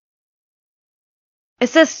It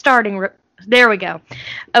says starting. There we go.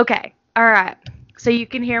 Okay. All right. So you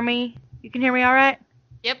can hear me? You can hear me all right?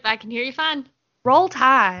 Yep, I can hear you fine. Roll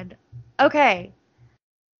Tide. Okay.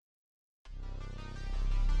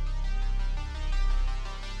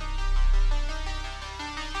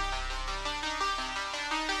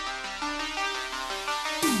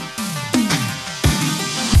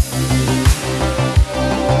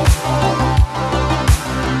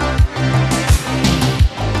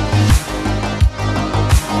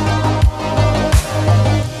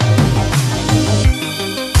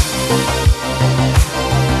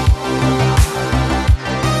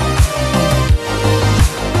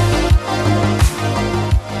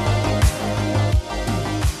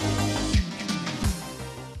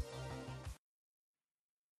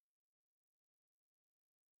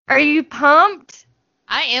 Are you pumped?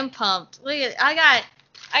 I am pumped. Look at I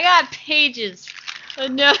got pages. Oh,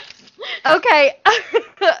 no. Okay.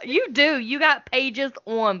 You do. You got pages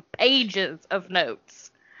on pages of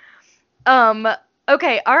notes. Um,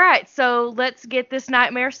 okay. All right. So let's get this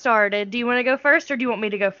nightmare started. Do you want to go first or do you want me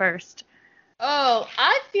to go first? Oh,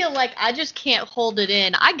 I feel like I just can't hold it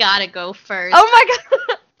in. I gotta go Oh first. my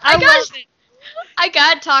god. I I love gotta it. I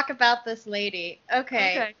gotta talk about this lady.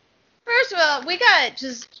 Okay. Okay. First of all, we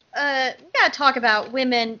gotta talk about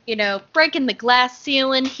women, breaking the glass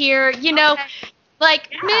ceiling here. Okay. Like,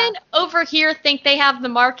 Yeah. men over here think they have the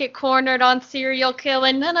market cornered on serial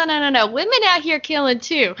killing. No, no, no, no, no. Women out here killing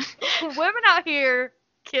too. Women out here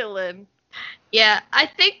killing. Yeah, I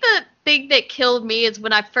think the thing that killed me is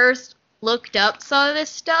when I first looked up some of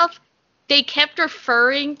this stuff, they kept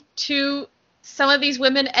referring to some of these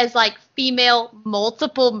women as like female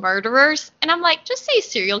multiple murderers. And I'm like, just say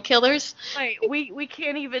serial killers. Wait, we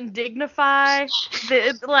can't even dignify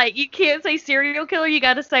the like you can't say serial killer, you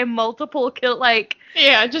gotta say multiple kill like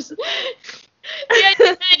Yeah, just yeah,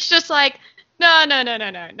 it's just like no, no, no,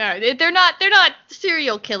 no, no, no. They're not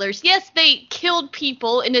serial killers. Yes, they killed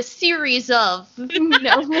people in a series of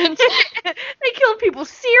moments. they kill people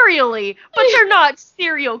serially, but they're not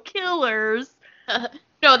serial killers.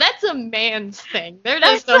 No, that's a man's thing. They're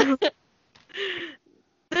just That's a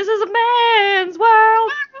this is a man's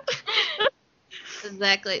world.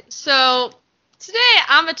 exactly. So today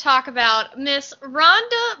I'm gonna talk about Miss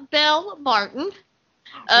Rhonda Bell Martin.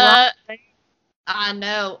 Right. Uh, I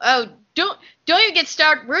know. Oh, don't even get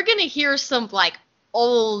started. We're gonna hear some like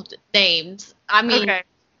old names. I mean, Okay.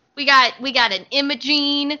 we got an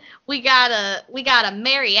Imogene. We got a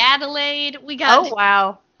Mary Adelaide. We Oh got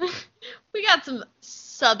wow. we got some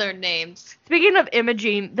Southern names. Speaking of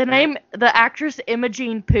Imogene, the actress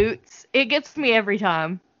Imogene Poots, it gets me every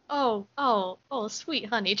time. Oh, oh, oh, sweet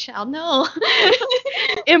honey child. No.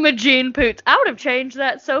 Imogene Poots. I would have changed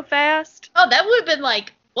that so fast. Oh, that would have been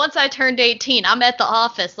like once I turned 18. I'm at the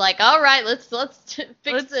office, like, all right, let's fix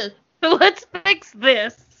Let's this. let's fix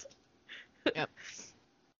this. Yep.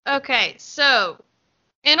 Okay, so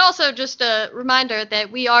and also just a reminder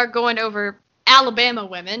that we are going over Alabama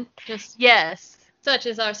women, just Yes. such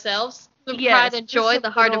as ourselves, the pride Yes. and Just joy, some the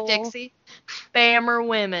heart of little Dixie. spammer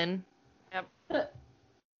women. Yep.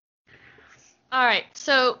 All right,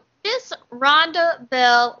 so Miss Rhonda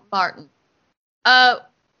Bell Martin. Uh,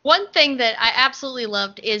 One thing that I absolutely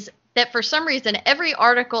loved is that for some reason every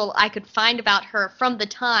article I could find about her from the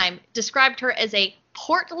time described her as a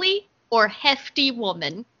portly or hefty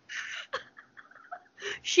woman.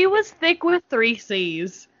 She was thick with three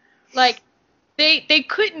C's. Like they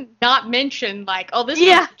couldn't not mention like, oh, this was a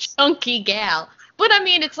Yes. chunky gal. But I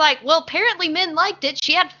mean, it's like, well, apparently men liked it.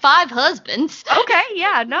 She had 5 husbands. Okay,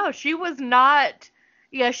 yeah, no, she was not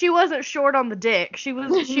yeah, she wasn't short on the dick. She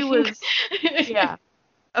was yeah.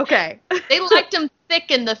 Okay. They liked him thick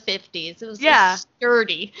in the 50s. It was Yeah. just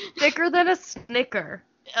sturdy. Thicker than a snicker.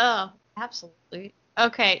 Oh, absolutely.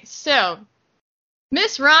 Okay, so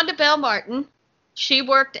Miss Rhonda Bell Martin, she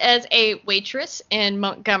worked as a waitress in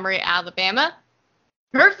Montgomery, Alabama.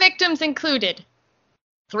 Her victims included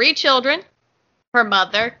 3 children, her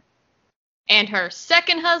mother, and her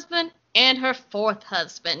second husband, and her fourth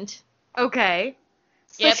husband. Okay.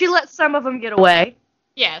 So Yep. she let some of them get away.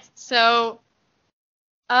 Yes.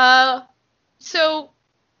 Uh, so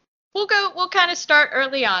we'll kind of start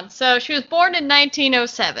early on. So she was born in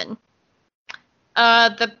 1907.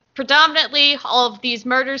 The predominantly all of these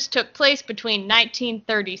murders took place between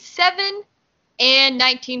 1937 and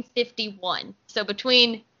 1951. So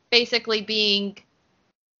between basically being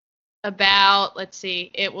about, let's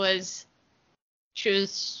see,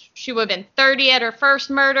 she would have been 30 at her first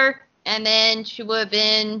murder, and then she would have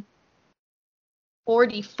been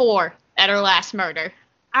 44 at her last murder.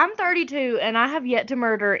 I'm 32 and I have yet to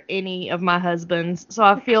murder any of my husbands, so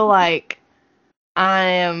I feel like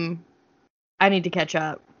I need to catch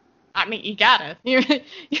up. I mean, you gotta. You're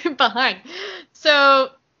behind. So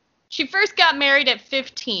she first got married at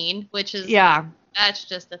 15, which is Yeah. that's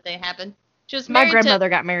just that they happened. She was My married grandmother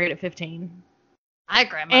got married at 15 my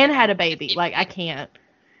grandmother and got had a married at baby. 15. Like, I can't.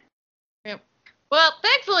 Yep. Well,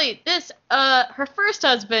 thankfully, this her first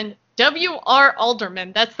husband, W.R.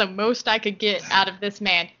 Alderman. That's the most I could get out of this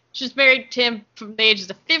man. She was married to him from the ages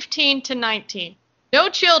of 15 to 19. No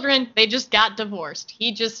children. They just got divorced.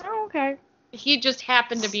 Oh, okay. He just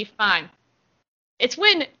happened to be fine. It's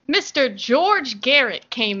when Mr. George Garrett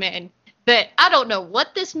came in that I don't know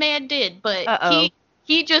what this man did, but Uh-oh.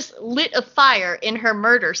 he just lit a fire in her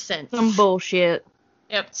murder sense. Some bullshit.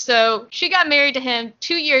 Yep. So she got married to him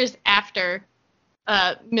 2 years after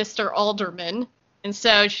Mr. Alderman, and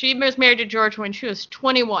so she was married to George when she was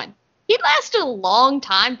 21. He lasted a long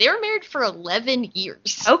time. They were married for 11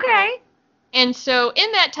 years. Okay. And so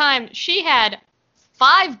in that time, she had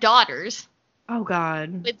 5 daughters Oh,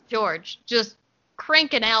 God. with George, just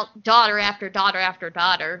cranking out daughter after daughter after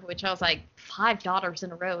daughter, which I was like, 5 daughters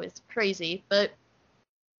in a row is crazy. But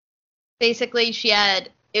basically, her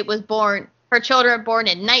children were born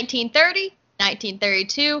in 1930,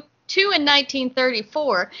 1932, 2 in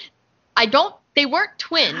 1934. They weren't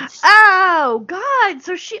twins. Oh, God.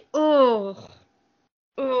 So she, oh.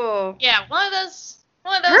 Yeah, one of those.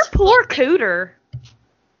 Her poor cooter.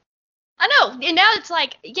 I know, and now it's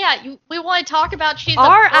like, yeah, we want to talk about she's a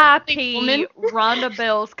R.I.P. woman. Rhonda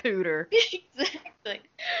Bell's cooter. Exactly.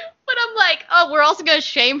 But I'm like, oh, we're also going to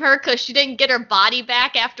shame her because she didn't get her body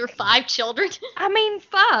back after 5 children. I mean,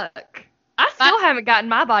 fuck. I still haven't gotten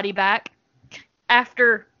my body back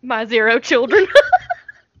after my 0 children.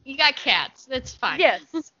 You got cats. That's fine. Yes.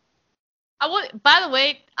 By the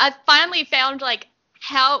way, I finally found, I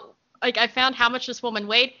found how much this woman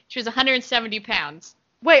weighed. She was 170 pounds.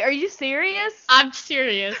 Wait, are you serious? I'm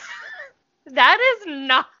serious. That is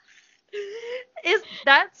not.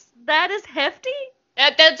 That is hefty?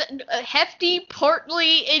 That's hefty,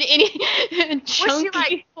 portly, and chunky. Was she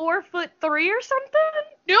like 4'3" or something?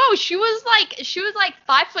 No, she was like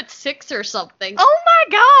 5'6" or something. Oh my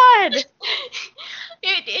God!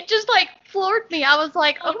 It just like floored me. I was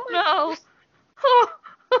like, oh no.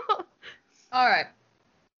 All right.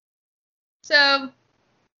 So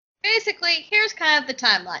basically, here's kind of the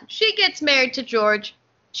timeline. She gets married to George.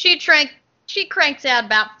 She cranks out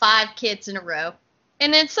about 5 kids in a row.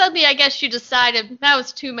 And then suddenly, I guess she decided that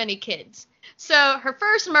was too many kids. So her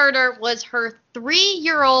first murder was her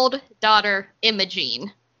 3-year-old daughter,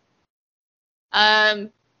 Imogene.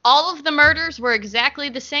 All of the murders were exactly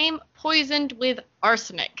the same, poisoned with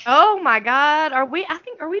arsenic. Oh my God. Are we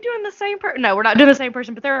doing the same person? No, we're not doing the same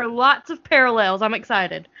person, but there are lots of parallels. I'm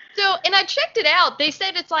excited. So, and I checked it out. They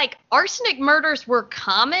said it's like arsenic murders were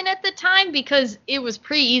common at the time because it was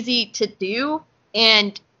pretty easy to do,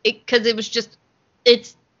 and because it was just,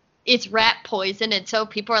 it's rat poison, and so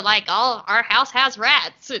people are like, oh, our house has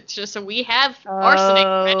rats. It's just so we have arsenic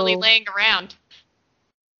readily laying around.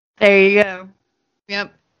 There you go.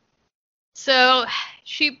 Yep. So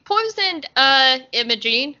she poisoned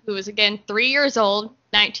Imogene, who was again 3 years old,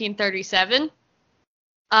 1937.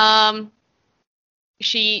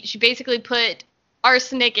 She basically put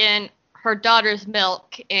arsenic in her daughter's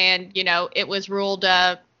milk, and it was ruled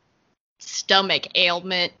a stomach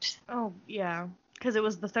ailment. Oh yeah, because it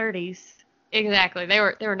was the 30s. Exactly. They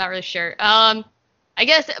were not really sure. I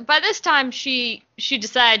guess by this time she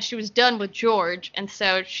decided she was done with George, and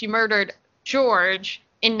so she murdered George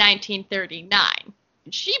in 1939.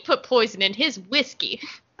 She put poison in his whiskey.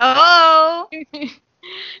 Oh.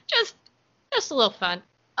 just a little fun.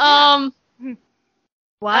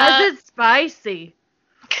 Why is it spicy?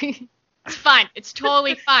 It's fine. It's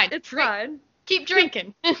totally fine. It's fine. Keep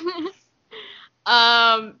drinking.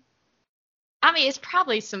 I mean, it's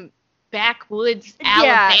probably some backwoods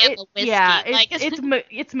Alabama whiskey. Yeah,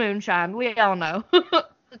 it's moonshine. We all know.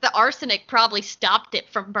 The arsenic probably stopped it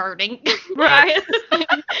from burning. Right.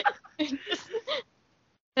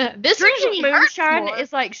 This drinking moonshine more.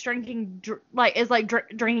 is like drinking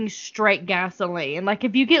straight gasoline. Like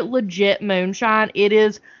if you get legit moonshine, it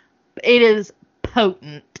is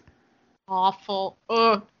potent. Awful.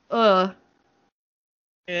 Ugh.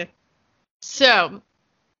 Yeah. So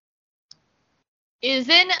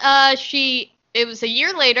it was a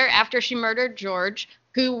year later after she murdered George,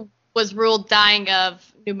 who was ruled dying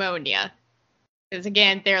of pneumonia. Because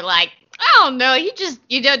again, they're like, I don't know, he just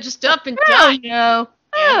just up and died. No.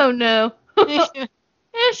 Oh no. Yeah,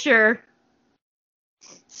 sure.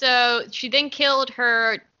 So she then killed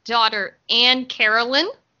her daughter Anne Carolyn.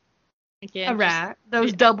 Again, All right.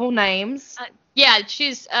 Those double names. Yeah,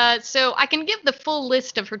 she's so I can give the full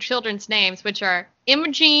list of her children's names, which are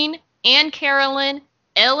Imogene, Anne Carolyn,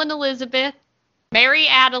 Ellen Elizabeth, Mary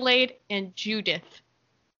Adelaide, and Judith.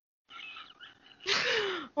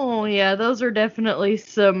 Oh yeah, those are definitely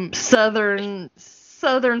some southern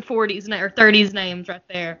 40s or 30s names right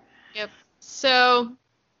there. Yep. So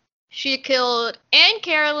she killed Anne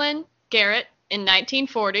Carolyn Garrett in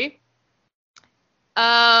 1940.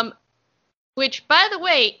 Which, by the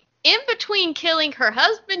way, in between killing her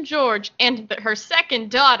husband George and her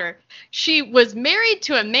second daughter, she was married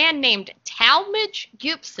to a man named Talmadge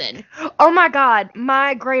Gibson. Oh my God,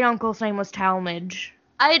 my great uncle's name was Talmadge.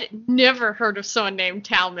 I'd never heard of someone named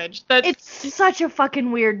Talmadge. It's such a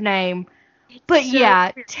fucking weird name. But so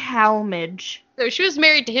yeah, weird. Talmadge. So she was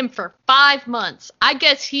married to him for 5 months. I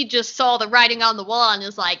guess he just saw the writing on the wall and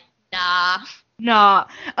is like, nah. Nah.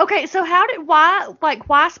 Okay, so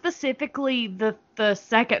why specifically the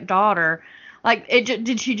second daughter? Like,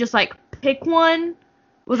 did she just like pick one?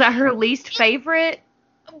 Was that her least favorite?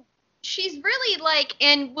 She's really like,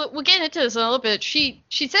 and we'll get into this in a little bit. She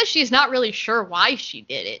says she's not really sure why she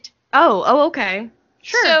did it. Oh, okay.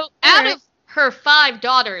 Sure. So out of her 5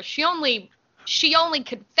 daughters, she only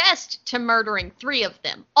confessed to murdering 3 of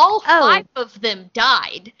them. All 5 of them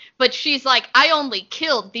died, but she's like, I only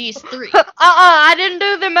killed these 3. I didn't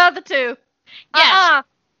do them other 2. Yes.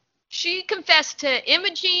 She confessed to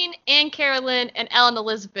Imogene, Anne Carolyn, and Ellen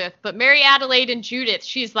Elizabeth, but Mary Adelaide and Judith,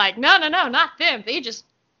 she's like, no, not them. They just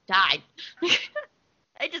died.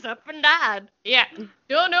 They just up and died. Yeah,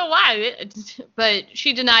 don't know why, but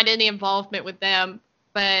she denied any involvement with them.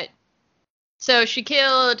 But so she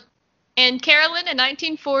killed Anne Carolyn in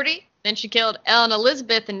 1940, then she killed Ellen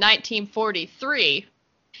Elizabeth in 1943,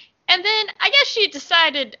 and then I guess she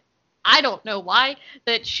decided, I don't know why,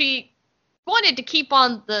 that she wanted to keep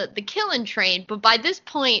on the killing train, but by this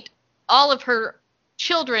point, all of her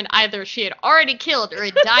children either she had already killed or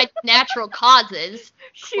had died of natural causes.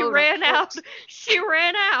 She ran out. She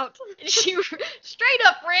ran out. She straight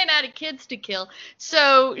up ran out of kids to kill.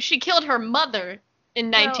 So she killed her mother in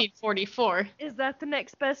 1944. Is that the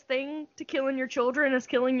next best thing to killing your children, is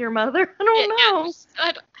killing your mother? I don't know.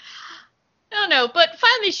 I don't know, but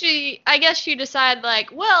finally I guess she decided, like,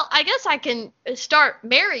 well, I guess I can start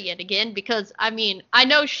marrying again because, I mean, I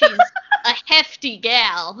know she's a hefty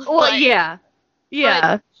gal. Well, yeah.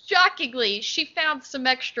 Yeah. But shockingly, she found some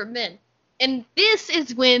extra men. And this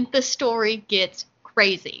is when the story gets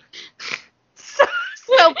crazy.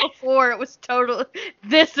 So before it was total.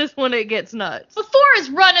 This is when it gets nuts. Before it's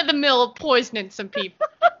run of the mill poisoning some people.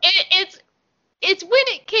 It's when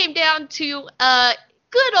it came down to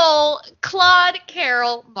good old Claude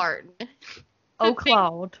Carroll Martin. Oh,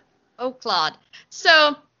 Claude. Oh, Claude.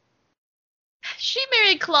 So she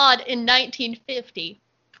married Claude in 1950,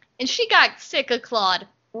 and she got sick of Claude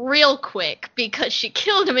real quick because she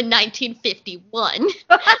killed him in 1951.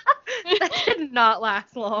 That did not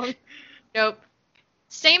last long. Nope.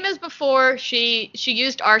 Same as before, she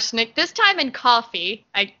used arsenic, this time in coffee.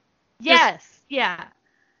 Yes, yeah.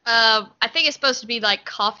 I think it's supposed to be like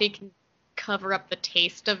coffee can cover up the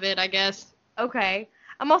taste of it, I guess. Okay.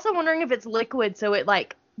 I'm also wondering if it's liquid so it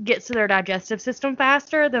like gets to their digestive system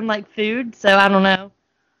faster than like food, so I don't know.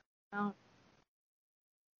 Oh.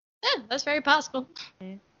 Yeah, that's very possible.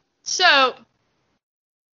 Okay. So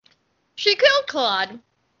she killed Claude,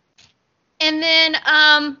 and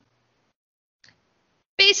then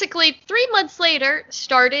basically 3 months later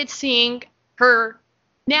started seeing her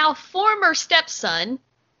now former stepson,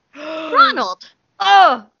 Ronald.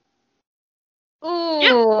 Oh. Ooh.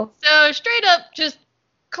 Yep. So straight up, just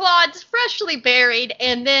Claude's freshly buried,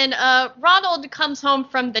 and then Ronald comes home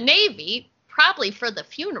from the Navy, probably for the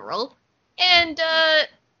funeral, and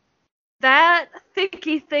that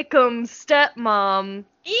thicky thickum stepmom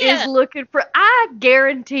yeah. is looking for. I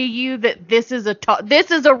guarantee you that this is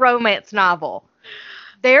a romance novel.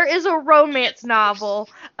 There is a romance novel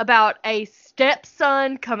about a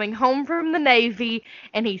stepson coming home from the Navy,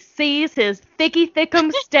 and he sees his thicky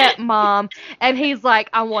thickum stepmom, and he's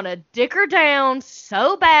like, I want to dick her down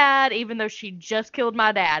so bad, even though she just killed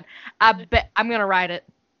my dad. I bet I'm gonna write it.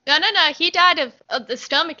 No. He died of the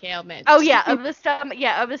stomach ailments. Oh yeah, of the stomach.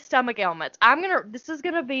 Yeah, of his stomach ailments. This is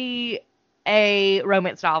gonna be a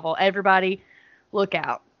romance novel. Everybody, look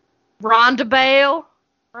out. Rhonda Bale.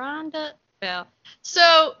 Rhonda Bell.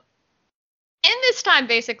 So, in this time,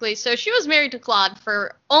 basically, so she was married to Claude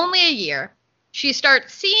for only a year. She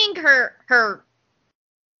starts seeing her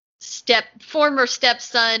former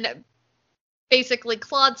stepson, basically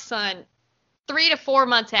Claude's son, 3 to 4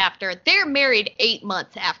 months after. They're married 8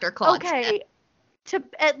 months after Claude's death. Okay,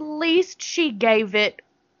 at least she gave it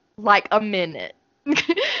like a minute.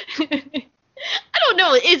 I don't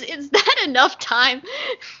know. Is that enough time?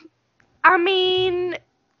 I mean,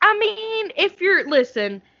 if you're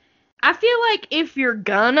listen, I feel like if you're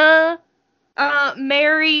gonna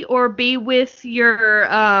marry or be with your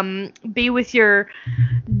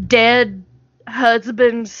dead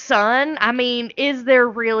husband's son, I mean, is there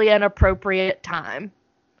really an appropriate time?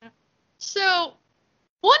 So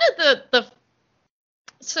one of the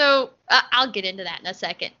so I'll get into that in a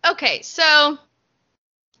second. Okay, so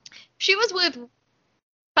she was with.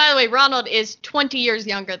 By the way, Ronald is 20 years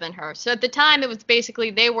younger than her. So at the time, it was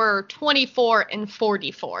basically they were 24 and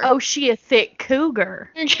 44. Oh, she a thick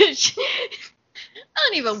cougar. I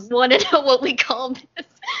don't even want to know what we call this.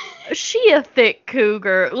 She a thick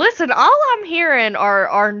cougar. Listen, all I'm hearing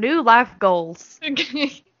are new life goals.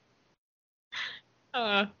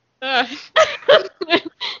 uh, uh.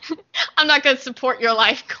 I'm not gonna support your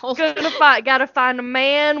life goals. Gotta find a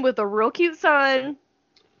man with a real cute son.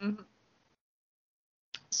 Mm-hmm.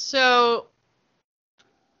 So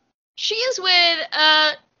she's with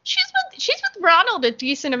Ronald a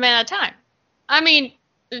decent amount of time. I mean,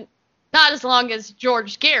 not as long as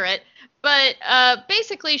George Garrett, but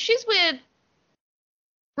basically she's with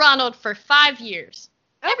Ronald for 5 years.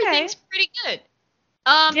 Okay. Everything's pretty good.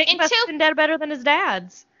 Jake must have been dead better than his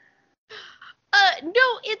dad's.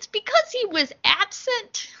 No, it's because he was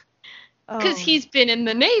absent. Because he's been in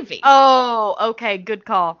the Navy. Oh, okay, good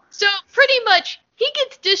call. So pretty much, he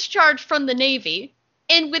gets discharged from the Navy,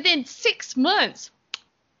 and within 6 months,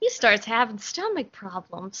 he starts having stomach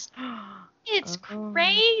problems. It's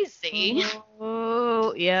crazy.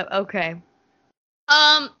 Oh, yeah, okay.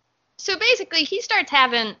 So basically, he starts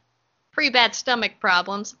having pretty bad stomach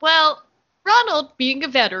problems. Well, Ronald, being a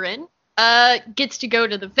veteran, gets to go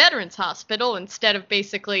to the Veterans Hospital instead of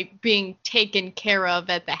basically being taken care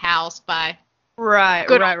of at the house by Right.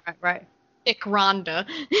 Thick Rhonda.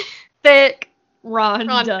 Thick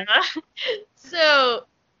Rhonda. So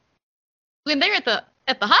when they're at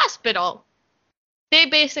the hospital, they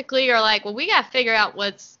basically are like, well, we gotta figure out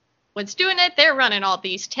what's doing it. They're running all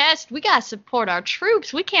these tests. We gotta support our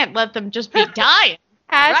troops. We can't let them just be dying.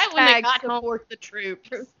 Right when they got support the troops.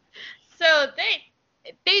 So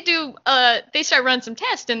they start running some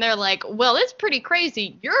tests, and they're like, well, it's pretty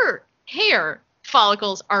crazy. Your hair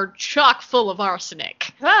follicles are chock full of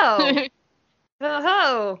arsenic. Oh.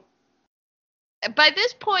 Oh. By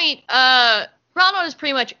this point, Ronald is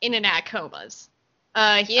pretty much in and out of comas.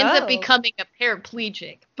 He ends up becoming a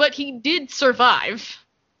paraplegic, but he did survive.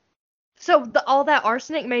 So all that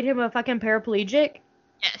arsenic made him a fucking paraplegic?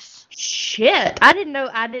 Yes. Shit. I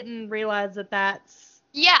didn't realize that's...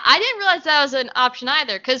 Yeah, I didn't realize that was an option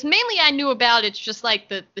either, because mainly I knew about it's just like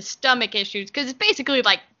the stomach issues, because it's basically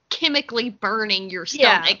like chemically burning your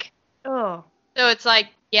stomach. Yeah. Oh. So it's like,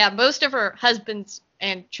 yeah, most of her husbands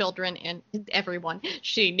and children and everyone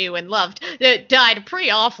she knew and loved died a pretty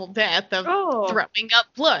awful death of throwing up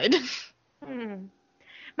blood.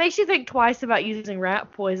 Makes you think twice about using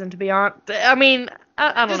rat poison, to be honest. I mean,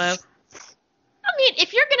 I don't know. I mean,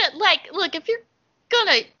 if you're gonna, if you're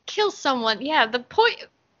gonna kill someone, yeah,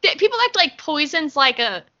 people act like poison's like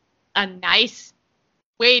a nice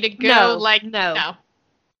way to go. No.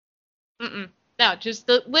 No, just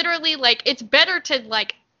literally, it's better to,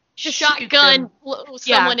 just shotgun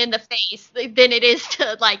someone in the face than it is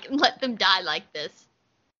to, let them die like this.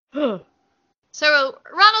 So,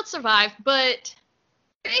 Ronald survived, but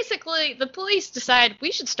basically, the police decide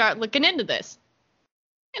we should start looking into this.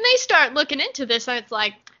 And they start looking into this, and it's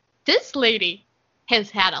like, this lady has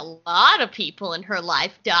had a lot of people in her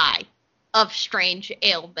life die of strange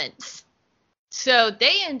ailments. So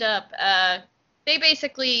they end up, they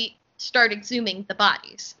basically start exhuming the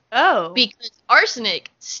bodies. Oh. Because arsenic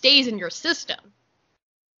stays in your system.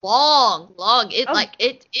 Long.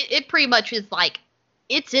 It pretty much is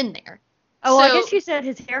it's in there. Oh, well, I guess you said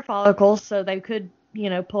his hair follicles, so they could,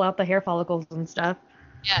 pull out the hair follicles and stuff.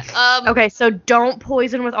 Yeah. Okay, so don't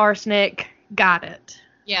poison with arsenic. Got it.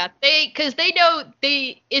 Yeah, because they know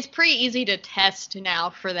it's pretty easy to test now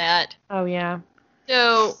for that. Oh, yeah.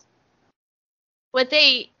 So what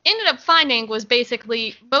they ended up finding was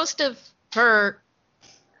basically most of her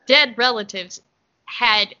dead relatives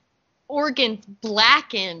had organs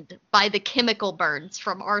blackened by the chemical burns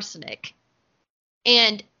from arsenic.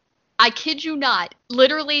 And I kid you not,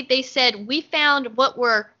 literally they said, we found what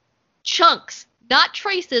were chunks, not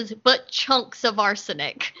traces, but chunks of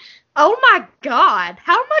arsenic. Oh my god,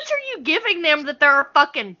 how much are you giving them that there are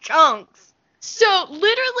fucking chunks? So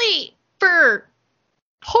literally, for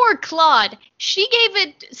poor Claude, she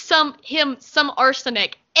gave him some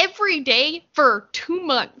arsenic every day for 2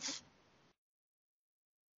 months.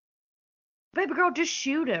 Baby girl, just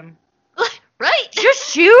shoot him. Right?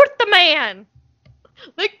 Just shoot the man.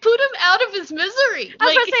 Like, put him out of his misery. I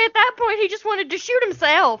was about to say, at that point, he just wanted to shoot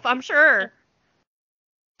himself, I'm sure.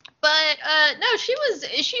 But no, she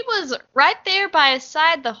was right there by his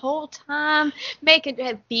side the whole time,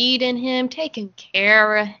 feeding him, taking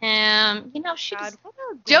care of him. You know, she was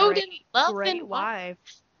doting, loving, great wife.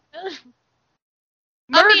 I mean,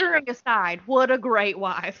 Murdering aside, what a great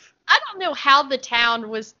wife. I don't know how the town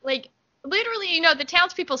was like. Literally, you know, the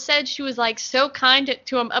townspeople said she was like so kind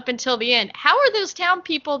to him up until the end. How are those town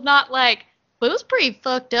people not like? Well, it was pretty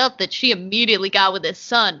fucked up that she immediately got with his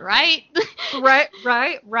son, right? Right.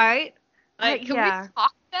 Like, can we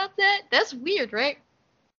talk about that? That's weird, right?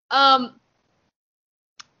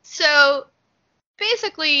 So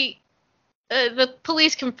basically, the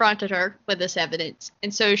police confronted her with this evidence,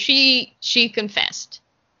 and so she confessed.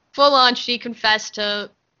 Full on, she confessed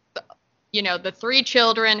to, you know, the 3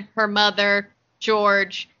 children, her mother,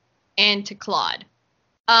 George, and to Claude.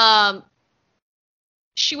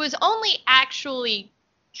 She was only actually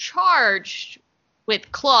charged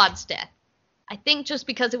with Claude's death. I think just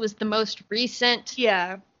because it was the most recent.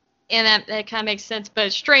 Yeah. And that kind of makes sense, but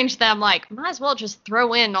it's strange that I'm like, might as well just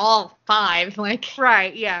throw in all 5. Like,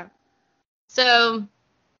 right, yeah. So,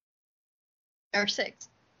 or 6.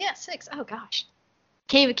 Yeah, 6. Oh, gosh.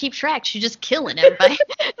 Can't even keep track. She's just killing everybody.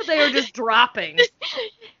 They were just dropping.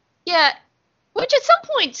 Yeah, which at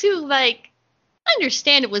some point, too, like, I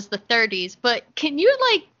understand it was the 30s, but can you,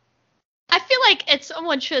 like, I feel like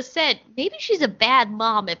someone should have said, maybe she's a bad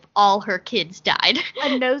mom if all her kids died.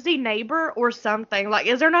 A nosy neighbor or something. Like,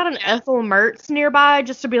 is there not an Ethel Mertz nearby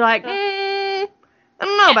just to be like, I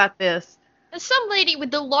don't know about this. Some lady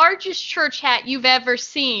with the largest church hat you've ever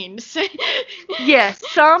seen. Yes,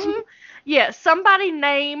 somebody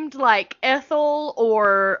named, like, Ethel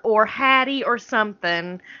or Hattie or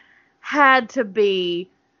something had to be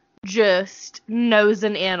just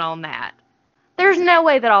nosing in on that. There's no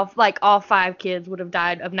way that all 5 kids would have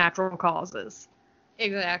died of natural causes.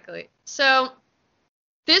 Exactly. So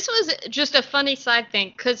this was just a funny side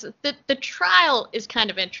thing because the trial is kind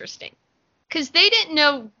of interesting because they didn't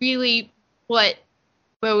know really what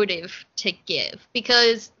motive to give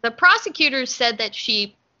because the prosecutors said that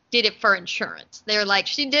she did it for insurance. They're like,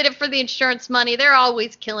 she did it for the insurance money. They're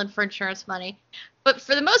always killing for insurance money. But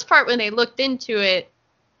for the most part, when they looked into it,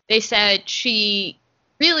 they said she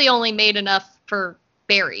really only made enough for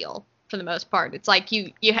burial for the most part. It's like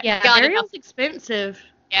you got burial's enough. Expensive.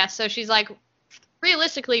 Yeah, so she's like,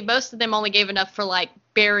 realistically, most of them only gave enough for like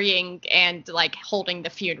burying and like holding the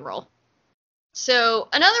funeral. So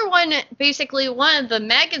another one, basically, one of the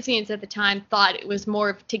magazines at the time thought it was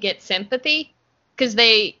more to get sympathy because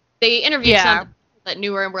they interviewed some people that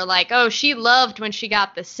knew her and were like, oh, she loved when she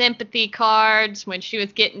got the sympathy cards, when she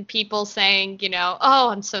was getting people saying, you know, oh,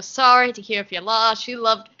 I'm so sorry to hear of your loss. She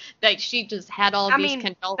loved that she just had all these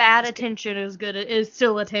condolences. Bad attention is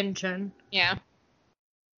still attention. Yeah.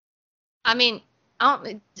 I mean,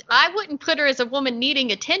 I wouldn't put her as a woman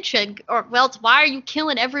needing attention, or else why are you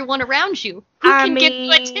killing everyone around you? Who can give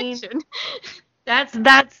you attention? That's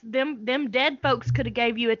them dead folks could have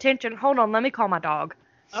gave you attention. Hold on, let me call my dog.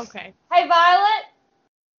 Okay. Hey, Violet.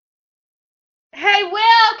 Hey,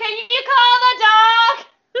 Will, can you call the dog?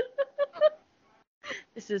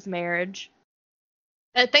 This is marriage.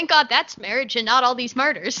 Thank God that's marriage and not all these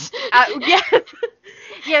murders. Yeah.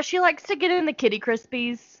 Yeah, she likes to get in the Kitty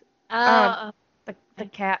Krispies. The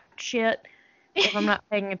cat shit. If I'm not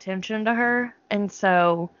paying attention to her. And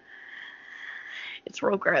so it's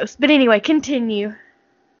real gross. But anyway, continue.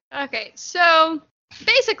 Okay, so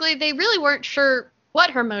basically they really weren't sure what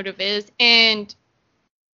her motive is, and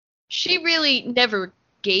she really never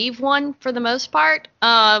gave one for the most part.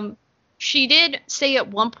 She did say at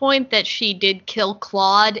one point that she did kill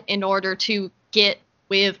Claude in order to get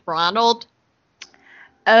with Ronald.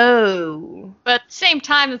 Oh. But at the same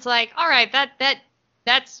time, it's like, all right,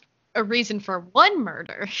 that's a reason for one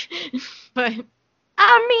murder. But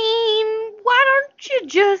I mean, why don't you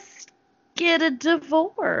just get a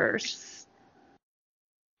divorce?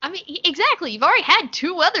 I mean, exactly. You've already had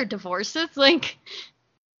 2 other divorces, like.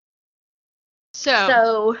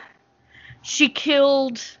 So she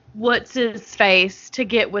killed what's-his-face to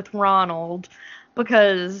get with Ronald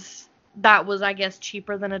because that was, I guess,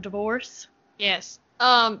 cheaper than a divorce. Yes.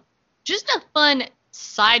 Just a fun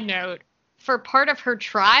side note, for part of her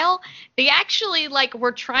trial, they actually, like,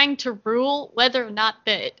 were trying to rule whether or not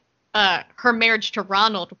that her marriage to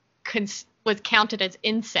Ronald was counted as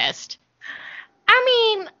incest. I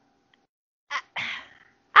mean,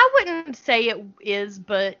 I wouldn't say it is,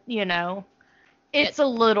 but, you know, it's a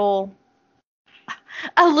little.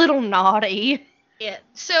 A little naughty. Yeah.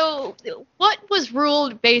 So what was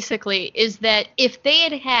ruled basically is that if they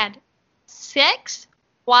had had sex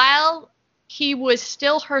while he was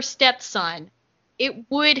still her stepson, it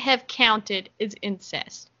would have counted as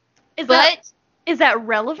incest. Is But that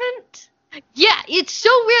relevant? yeah, it's so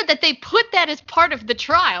weird that they put that as part of the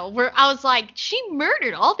trial where I was like, she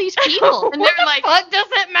murdered all these people. And What they're the like, fuck does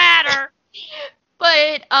it matter?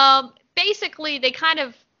 but basically they kind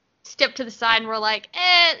of stepped to the side and were like,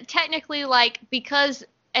 technically, like, because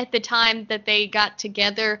at the time that they got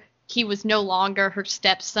together, he was no longer her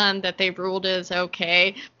stepson, that they ruled as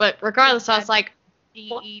okay. But regardless, I was like,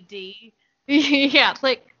 DED. yeah,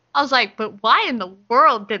 like, I was like, but why in the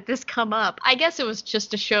world did this come up? I guess it was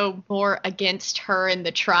just to show more against her in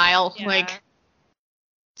the trial. Yeah. Like,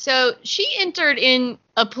 so she entered in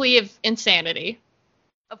a plea of insanity.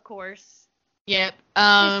 Of course. Yep.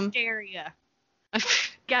 Hysteria.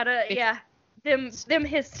 Yeah. Them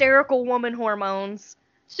hysterical woman hormones.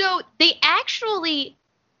 So they actually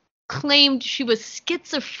claimed she was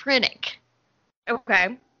schizophrenic,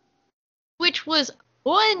 Okay. which was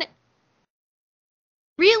one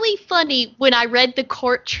really funny when I read the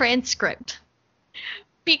court transcript.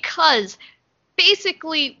 Because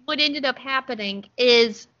basically what ended up happening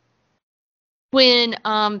is when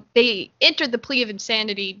they entered the plea of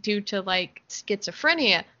insanity due to like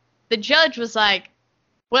schizophrenia, the judge was like,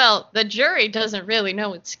 well, the jury doesn't really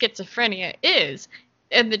know what schizophrenia is.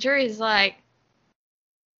 And the jury's like,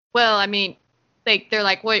 well, I mean, they're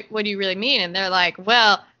like, what do you really mean? And they're like,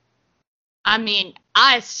 well, I mean,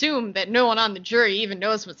 I assume that no one on the jury even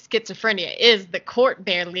knows what schizophrenia is. The court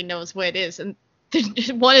barely knows what it is. And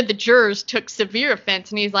one of the jurors took severe offense,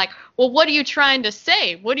 and he's like, well, what are you trying to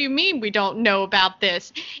say? What do you mean we don't know about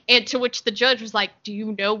this? And to which the judge was like, do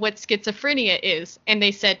you know what schizophrenia is? And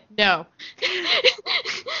they said, no.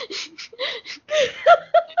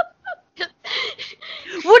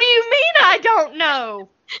 What do you mean I don't know?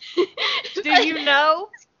 Do you know?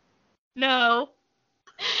 No.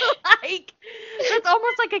 Like, that's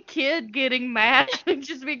almost like a kid getting mad and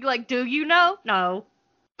just being like, do you know? No.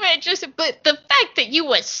 But the fact that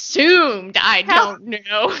you assumed I don't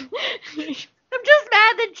know. I'm just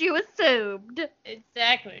mad that you assumed.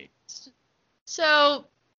 Exactly. So,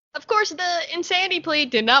 of course, the insanity plea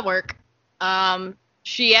did not work.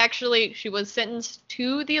 She was sentenced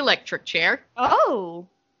to the electric chair. Oh.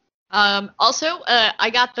 Also, I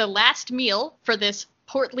got the last meal for this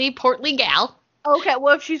portly gal. Okay,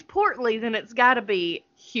 well, if she's portly, then it's gotta be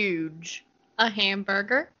huge. A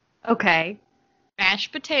hamburger. Okay.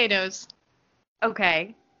 Mashed potatoes.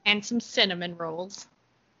 Okay. And some cinnamon rolls.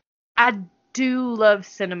 I do love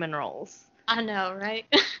cinnamon rolls. I know, right?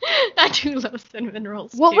 I do love cinnamon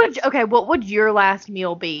rolls, What too. what would your last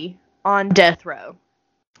meal be on death row?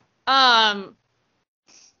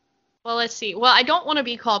 Well, let's see. Well, I don't want to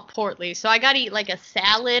be called portly, so I gotta eat like a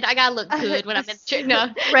salad. I gotta look good when I'm in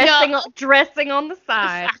dressing on the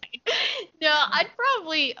side. No, I'd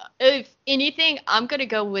probably, if anything, I'm gonna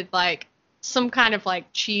go with like some kind of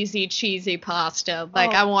like cheesy pasta.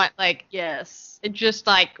 Like I want like just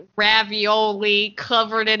like ravioli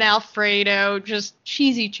covered in Alfredo, just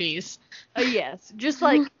cheesy cheese. Yes, just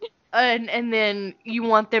like and then you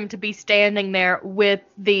want them to be standing there with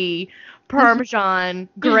the Parmesan,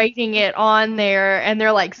 grating it on there, and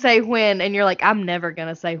they're like, say when, and you're like, I'm never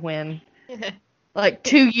gonna say when. Like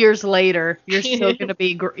 2 years later, you're still gonna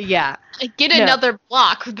be, Get another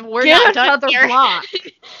block. We're Get not another done here. block.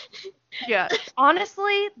 Yeah,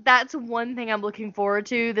 honestly, that's one thing I'm looking forward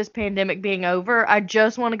to, this pandemic being over. I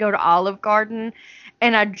just want to go to Olive Garden,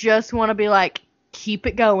 and I just want to be like, keep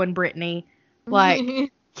it going, Brittany.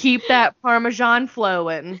 Like, keep that Parmesan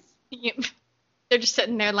flowing. Yep. They're just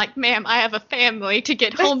sitting there like, ma'am, I have a family to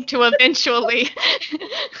get home to eventually.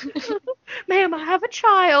 Ma'am, I have a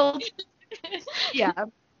child. Yeah.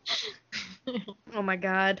 Oh my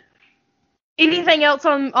god. Anything else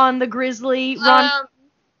on the Grizzly?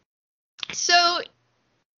 So,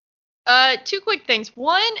 two quick things.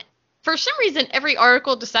 One, for some reason, every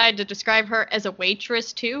article decided to describe her as a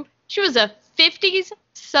waitress, too. She was a 50s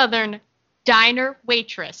Southern diner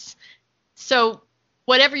waitress. So,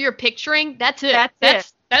 whatever you're picturing, that's it.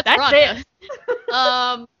 That's Rhonda.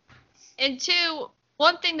 It. And two,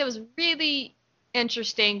 one thing that was really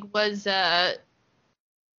interesting was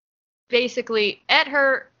basically at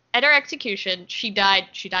her execution, she died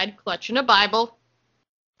clutching a Bible.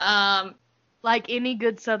 Like any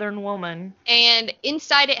good Southern woman. And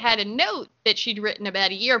inside it had a note that she'd written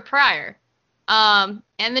about a year prior. And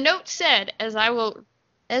the note said,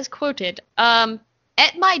 as quoted, at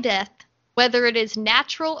my death, whether it is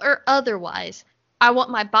natural or otherwise, I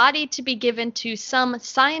want my body to be given to some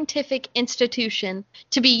scientific institution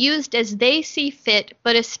to be used as they see fit,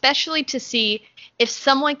 but especially to see if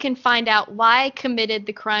someone can find out why I committed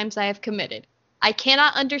the crimes I have committed. I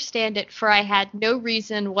cannot understand it, for I had no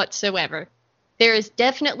reason whatsoever. There is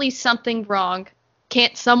definitely something wrong.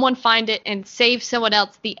 Can't someone find it and save someone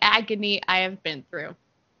else the agony I have been through?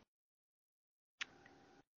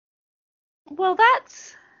 Well,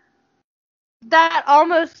 that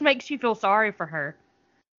almost makes you feel sorry for her.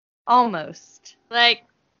 Almost. Like,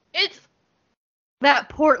 it's... That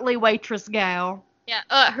portly waitress gal.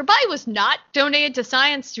 Yeah, her body was not donated to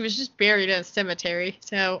science. She was just buried in a cemetery.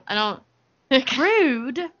 So, I don't...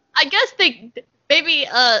 Rude. I guess maybe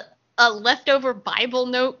a leftover Bible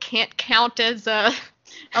note can't count as a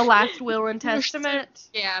last will and testament.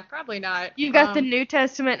 Yeah, probably not. You got the New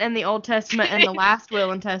Testament and the Old Testament and the last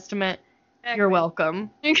will and testament. You're welcome.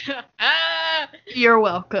 You're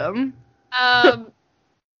welcome.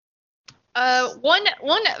 One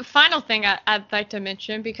final thing I'd like to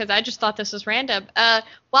mention, because I just thought this was random.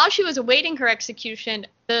 While she was awaiting her execution,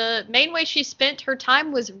 the main way she spent her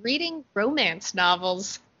time was reading romance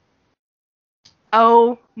novels.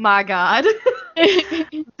 Oh my God.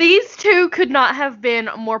 These two could not have been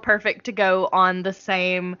more perfect to go on the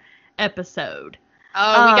same episode.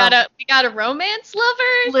 Oh, we got a romance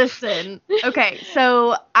lover? Listen. Okay,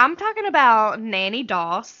 so I'm talking about Nanny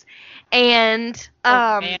Doss. And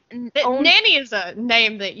Nanny is a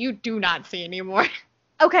name that you do not see anymore.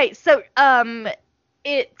 Okay, so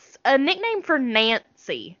it's a nickname for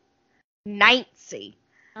Nancy. Nancy.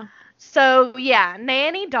 Oh. So yeah,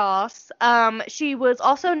 Nanny Doss. She was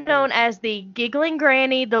also known as the Giggling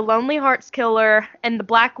Granny, the Lonely Hearts Killer, and the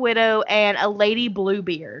Black Widow, and a Lady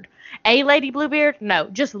Bluebeard. A Lady Bluebeard? No,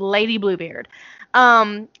 just Lady Bluebeard.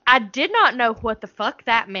 I did not know what the fuck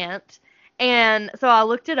that meant. And so I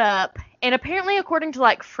looked it up, and apparently, according to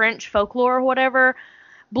like French folklore or whatever,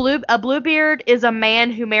 a Bluebeard is a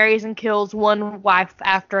man who marries and kills one wife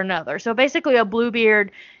after another. So basically, a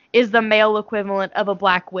Bluebeard is the male equivalent of a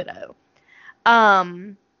Black Widow.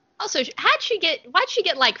 Also, why'd she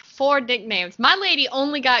get like 4 nicknames? My lady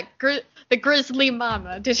only got the Grizzly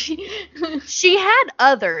Mama. Did she? She had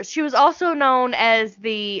others. She was also known as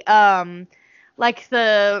the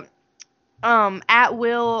at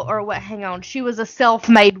will, or what, hang on, she was a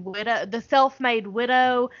self-made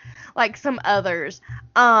widow, like some others.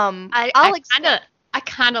 I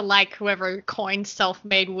kind of like whoever coined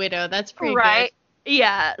self-made widow. That's pretty right. Good.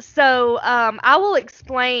 Yeah. So I will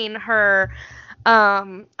explain her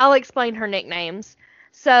nicknames.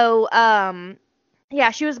 So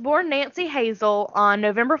yeah, she was born Nancy Hazel on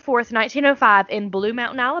November 4th, 1905 in Blue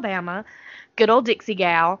Mountain, Alabama. Good old Dixie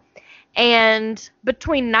gal. And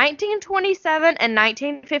between 1927 and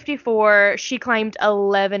 1954, she claimed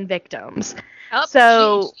 11 victims. Oh,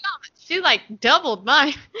 so she like doubled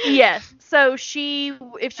mine. If she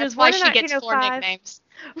was born in 1905, gets 4 nicknames.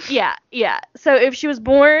 Yeah. So if she was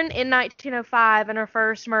born in 1905 and her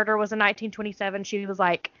first murder was in 1927, she was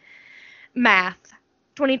like, math,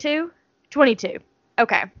 22.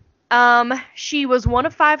 Okay. She was one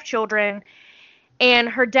of 5 children, and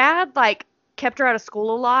her dad kept her out of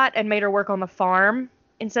school a lot and made her work on the farm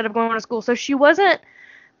instead of going to school. So she wasn't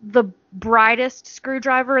the brightest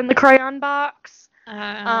screwdriver in the crayon box.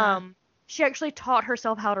 She actually taught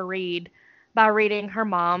herself how to read by reading her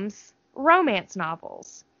mom's romance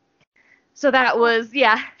novels. So that was,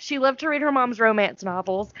 she loved to read her mom's romance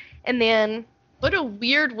novels. And then... What a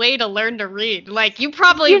weird way to learn to read. Like, you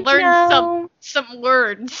probably learned some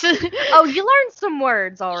words. Oh, you learned some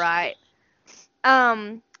words, all right.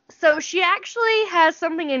 So she actually has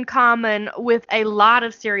something in common with a lot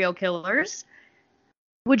of serial killers.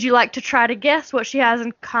 Would you like to try to guess what she has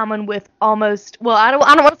in common with almost, well, I don't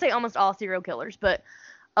want to say almost all serial killers, but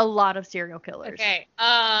a lot of serial killers. Okay.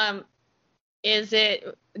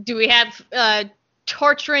 Do we have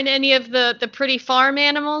torturing any of the pretty farm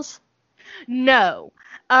animals? No.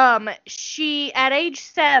 She, at age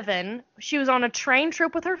 7, she was on a train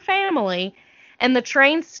trip with her family, and the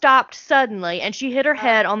train stopped suddenly, and she hit her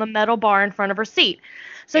head on the metal bar in front of her seat.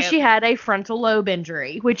 So she had a frontal lobe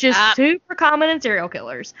injury, which is super common in serial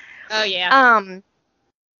killers. Oh, yeah.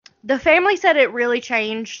 The family said it really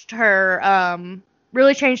changed her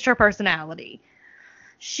personality.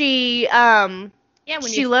 She, when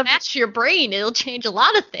you smash your brain, it'll change a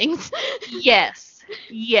lot of things. Yes.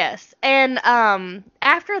 And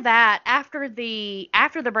after that, after the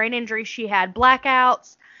brain injury, she had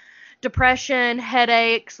blackouts, depression,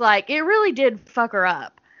 headaches, it really did fuck her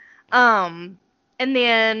up. And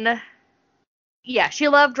then Yeah, she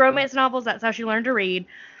loved romance novels. That's how she learned to read.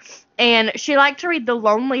 And she liked to read the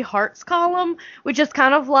Lonely Hearts column, which is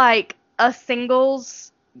kind of like a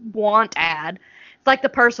singles want ad. It's like the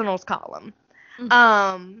personals column.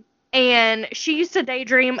 Mhm. And she used to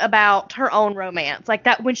daydream about her own romance. Like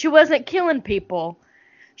that when she wasn't killing people,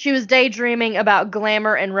 she was daydreaming about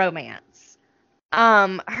glamour and romance.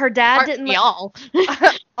 Her dad Aren't didn't we all?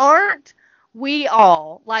 aren't we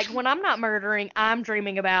all? Like when I'm not murdering, I'm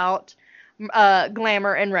dreaming about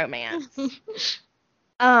glamour and romance.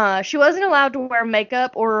 She wasn't allowed to wear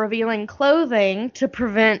makeup or revealing clothing to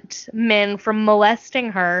prevent men from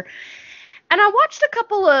molesting her. And I watched a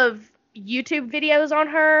couple of YouTube videos on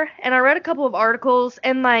her, and I read a couple of articles,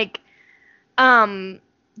 and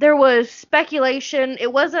there was speculation.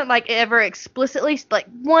 It wasn't like ever explicitly like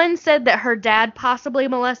one said that her dad possibly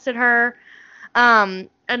molested her.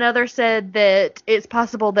 Another said that it's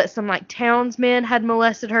possible that some like townsmen had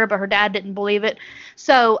molested her, but her dad didn't believe it.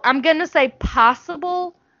 So I'm gonna say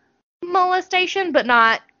possible molestation, but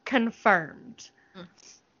not confirmed.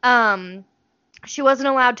 She wasn't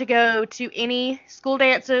allowed to go to any school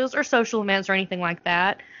dances or social events or anything like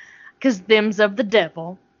that, because them's of the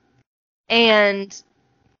devil. And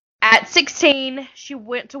at 16, she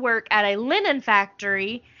went to work at a linen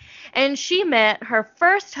factory, and she met her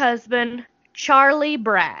first husband, Charlie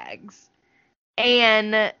Braggs.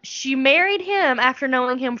 And she married him after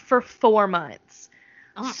knowing him for 4 months.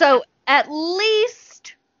 Oh. So at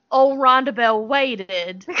least old Rhonda Bell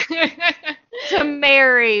waited to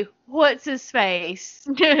marry what's his face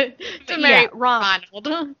to marry Ronald.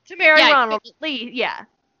 to marry Yeah, Ronald. Yeah,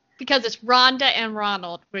 Because it's Rhonda and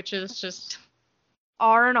Ronald, which is just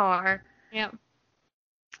R&R. yeah.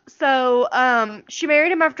 So she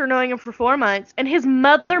married him after knowing him for 4 months, and his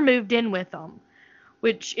mother moved in with him,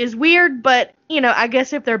 which is weird, but I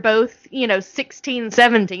guess if they're both 16,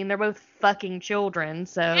 17, they're both fucking children.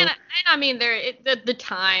 So And I mean, the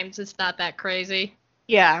times, it's not that crazy.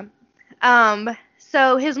 yeah.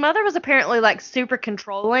 So his mother was apparently like super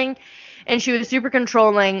controlling, and she was super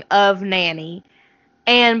controlling of Nanny.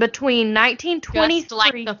 And between 1923, Just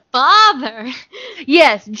like the father.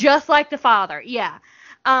 yes, just like the father, yeah.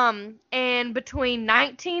 And between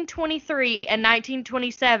 1923 and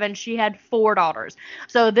 1927, she had 4 daughters.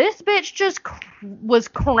 So this bitch just was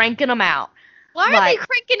cranking them out. Why are they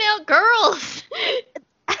cranking out girls?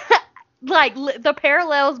 Like the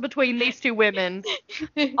parallels between these two women.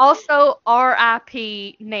 Also,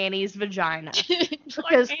 R.I.P. Nanny's vagina.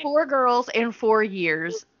 Because 4 girls in 4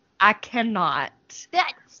 years, I cannot.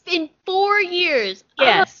 That's in 4 years.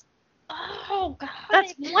 Yes. Oh God.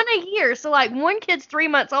 That's 1 a year. So like one kid's 3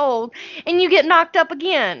 months old, and you get knocked up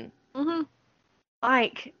again. Mm-hmm.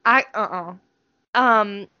 Like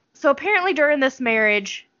So apparently during this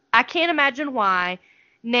marriage, I can't imagine why,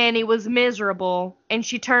 Nanny was miserable and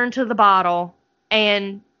she turned to the bottle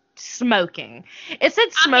and smoking. It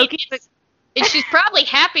said smoking. And she's probably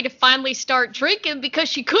happy to finally start drinking because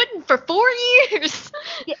she couldn't for 4 years.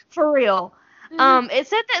 Yeah, for real. It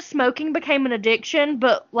said that smoking became an addiction,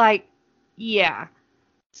 but yeah,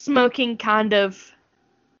 smoking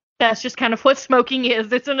that's just kind of what smoking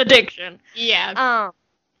is. It's an addiction. Yeah.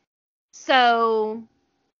 So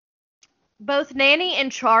both Nanny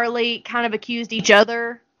and Charlie kind of accused each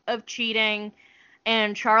other of cheating,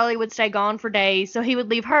 and Charlie would stay gone for days, so he would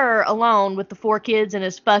leave her alone with the 4 kids and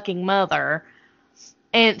his fucking mother.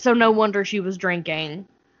 And so no wonder she was drinking.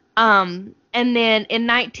 And then in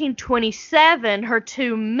 1927, her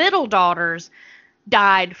 2 middle daughters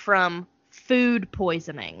died from food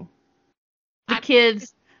poisoning. The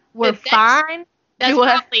kids were fine.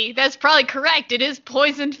 That's probably correct. It is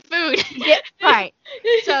poisoned food. Yeah, right.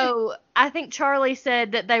 So I think Charlie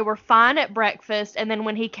said that they were fine at breakfast, and then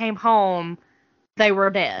when he came home, they were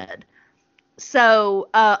dead. So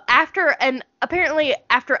apparently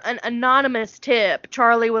after an anonymous tip,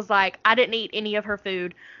 Charlie was like, I didn't eat any of her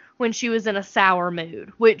food when she was in a sour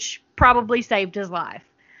mood, which probably saved his life.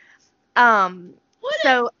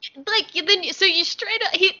 So you straight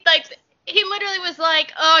up he literally was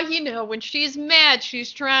like, oh, when she's mad,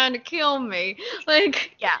 she's trying to kill me.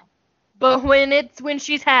 Like, yeah. But when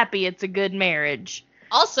she's happy, it's a good marriage.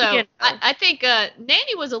 Also, I think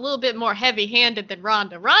Nanny was a little bit more heavy-handed than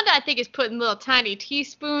Rhonda. Rhonda, I think, is putting little tiny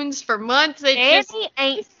teaspoons for months. Nanny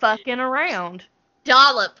ain't fucking around.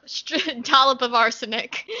 Dollop of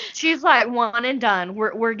arsenic. She's like, 1 and done.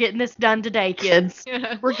 We're getting this done today, kids.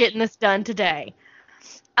 We're getting this done today.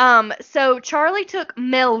 So Charlie took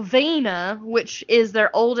Melvina, which is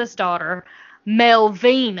their oldest daughter,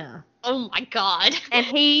 Melvina. Oh my God. And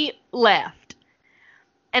he left.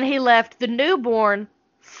 And he left the newborn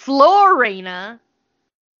Florina.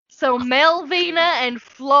 So Melvina and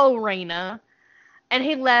Florina, and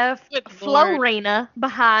he left Good Lord. Florina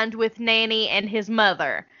behind with Nanny and his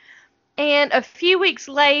mother. And a few weeks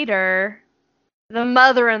later, the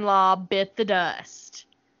mother-in-law bit the dust.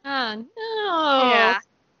 Oh no. Yeah.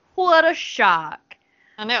 What a shock.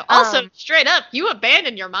 I know. Also, Um, straight up, you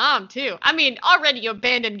abandoned your mom too. I mean, already you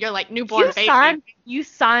abandoned your like newborn baby. You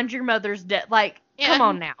signed your mother's death. Like, Yeah. come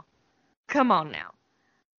on now. Come on now.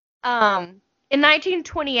 In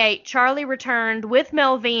 1928, Charlie returned with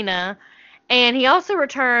Melvina, and he also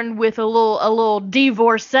returned with a little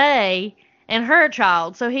divorcee and her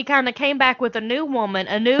child. So he kind of came back with a new woman,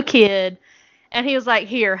 a new kid, and he was like,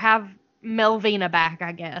 "Here, have Melvina back,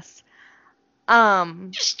 I guess."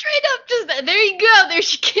 Just straight up, just there you go.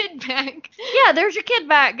 There's your kid back. Yeah, there's your kid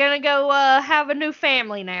back. Gonna go have a new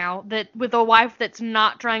family now that with a wife that's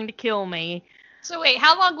not trying to kill me. So wait,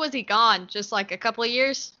 how long was he gone? Just like a couple of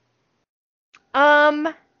years?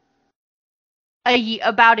 About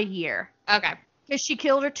a year. Okay. Because she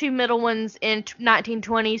killed her two middle ones in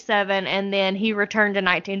 1927, and then he returned in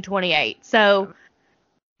 1928. So,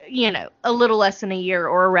 a little less than a year,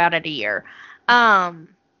 or around at a year. And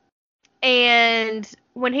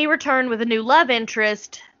when he returned with a new love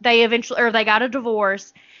interest, they got a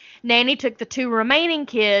divorce. Nanny took the two remaining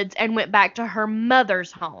kids and went back to her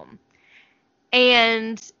mother's home.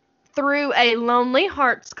 And through a Lonely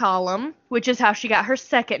Hearts column, which is how she got her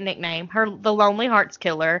second nickname, the Lonely Hearts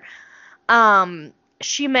Killer,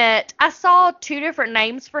 she met, I saw two different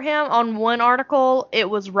names for him. On one article, it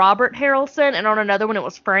was Robert Harrelson, and on another one, it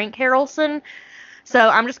was Frank Harrelson. So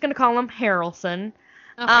I'm just going to call him Harrelson.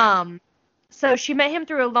 Okay. So she met him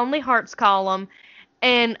through a Lonely Hearts column,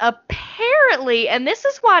 and apparently, and this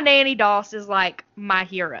is why Nanny Doss is like my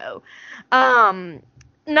hero.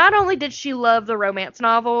 Not only did she love the romance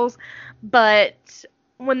novels, but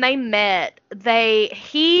when they met,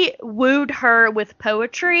 he wooed her with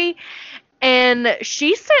poetry, and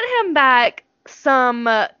she sent him back some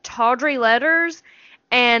tawdry letters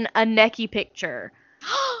and a necky picture.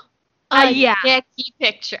 Yeah. Necky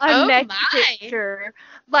picture. A Oh necky my. picture.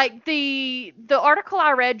 Like the article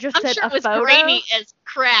I read just I'm said sure a it was photo. grainy as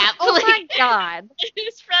crap. Oh my god.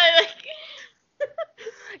 It's probably like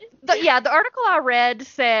The article I read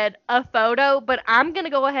said a photo, but I'm gonna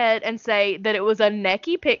go ahead and say that it was a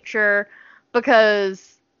necky picture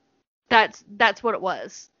because that's what it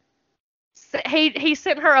was. He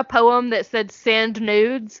sent her a poem that said "send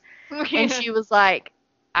nudes," and she was like,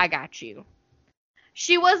 "I got you." And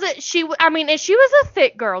she was a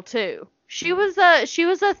thick girl too. She was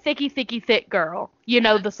a thicky thick girl. You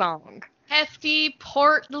know the song. hefty,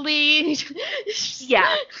 portly.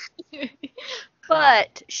 Yeah.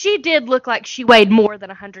 But she did look like she weighed more than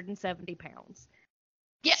 170 pounds.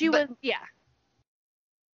 Yeah, She was, yeah.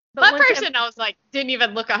 My person, I was like, didn't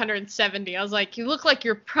even look 170. I was like, you look like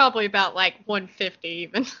you're probably about like 150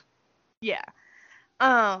 even. Yeah.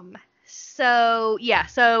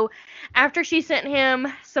 So after she sent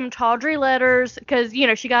him some tawdry letters, because,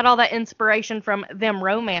 she got all that inspiration from them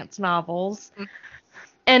romance novels,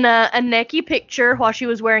 and a necky picture while she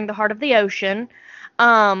was wearing the Heart of the Ocean,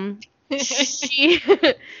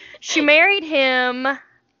 she married him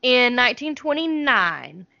in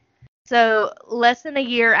 1929. So less than a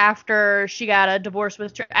year after she got a divorce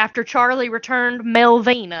after Charlie returned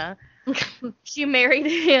Melvina, she married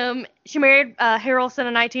him. She married Harrelson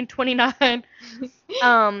in 1929.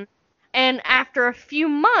 And after a few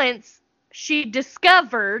months, she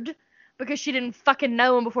discovered, because she didn't fucking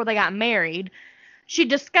know him before they got married, she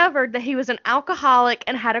discovered that he was an alcoholic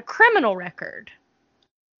and had a criminal record.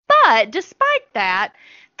 But despite that,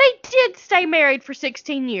 they did stay married for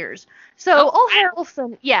 16 years. So old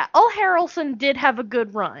Harrelson did have a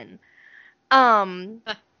good run.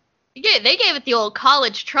 Yeah, they gave it the old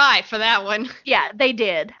college try for that one. Yeah, they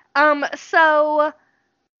did. So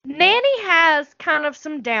Nanny has kind of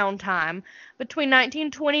some downtime between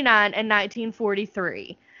 1929 and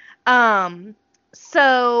 1943.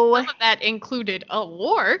 So Some of that included a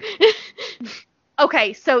war.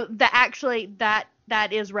 okay, so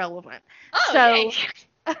that is relevant. Oh, so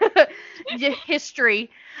okay. history.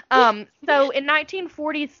 So in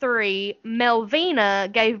 1943, Melvina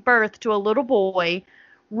gave birth to a little boy,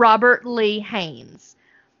 Robert Lee Haynes.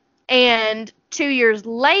 And 2 years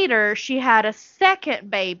later, she had a second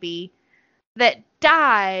baby that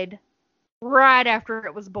died right after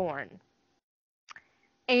it was born.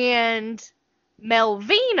 And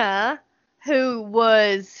Melvina, who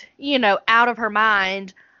was, out of her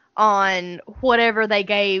mind on whatever they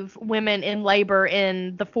gave women in labor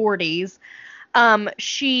in the 40s,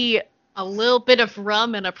 she... A little bit of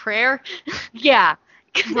rum and a prayer. Yeah,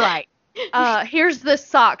 right. Here's the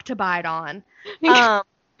sock to bite on. Um,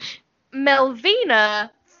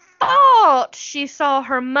 Melvina thought she saw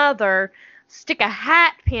her mother stick a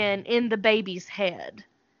hat pin in the baby's head.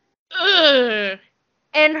 Ugh.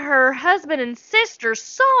 And her husband and sister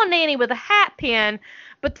saw Nanny with a hat pin,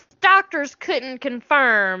 but the doctors couldn't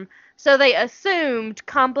confirm, so they assumed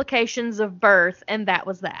complications of birth, and that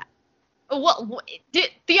was that. The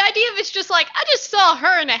idea of it's just like, I just saw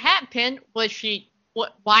her in a hat pin.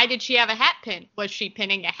 Why did she have a hat pin? Was she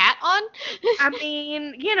pinning a hat on? I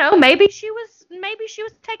mean, maybe she was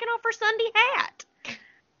taking off her Sunday hat.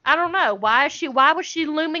 I don't know. Why was she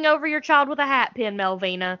looming over your child with a hat pin,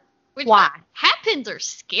 Melvina? Why? Hat pins are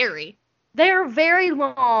scary. They're very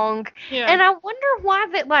long. Yeah. And I wonder why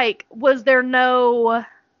that, was there no,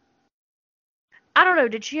 I don't know,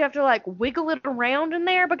 did she have to, wiggle it around in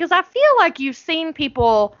there? Because I feel like you've seen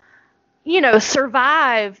people,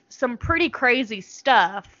 survive some pretty crazy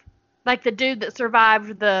stuff. Like the dude that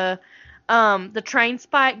survived the train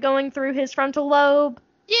spike going through his frontal lobe.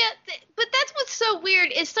 Yeah, but that's what's so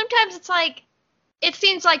weird is sometimes it's like, it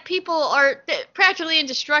seems like people are practically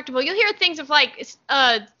indestructible. You'll hear things of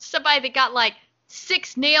somebody that got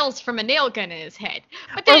 6 nails from a nail gun in his head.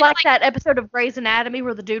 But then or that episode of Grey's Anatomy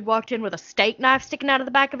where the dude walked in with a steak knife sticking out of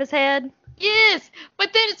the back of his head. Yes,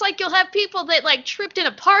 but then it's like you'll have people that tripped in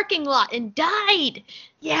a parking lot and died.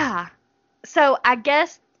 Yeah. So I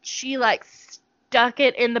guess she stuck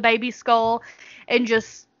it in the baby's skull and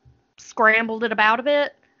just scrambled it about a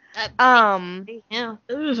bit. Yeah.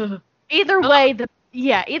 Either way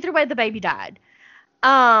the baby died.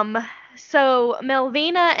 So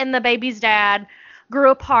Melvina and the baby's dad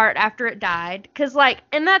grew apart after it died. Cause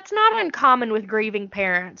and that's not uncommon with grieving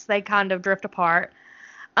parents. They kind of drift apart.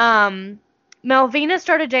 Melvina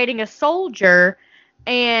started dating a soldier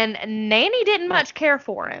and Nanny didn't much care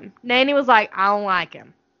for him. Nanny was like, I don't like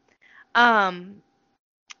him. On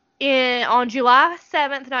July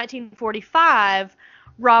 7th, 1945,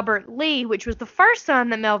 Robert Lee, which was the first son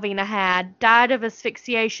that Melvina had, died of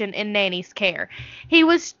asphyxiation in Nanny's care. He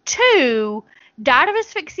was 2, died of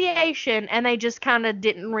asphyxiation, and they just kind of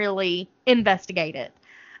didn't really investigate it.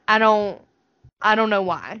 I don't know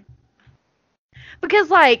why.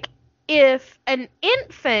 Because, if an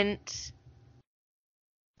infant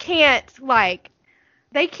can't,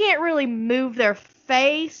 they can't really move their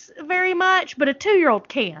face very much, but a 2-year-old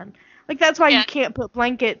can. That's why you can't put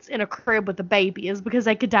blankets in a crib with a baby, is because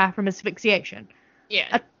they could die from asphyxiation.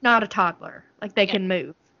 Yeah. Not a toddler. They can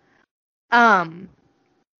move. So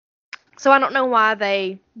I don't know why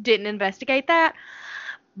they didn't investigate that,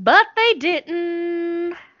 but they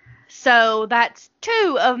didn't. So that's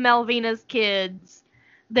 2 of Melvina's kids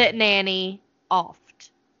that Nanny offed.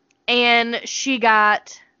 And she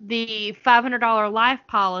got the $500 life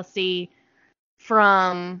policy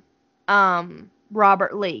from,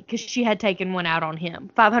 Robert Lee, because she had taken one out on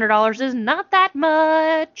him. $500 is not that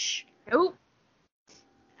much. Nope.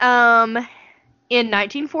 In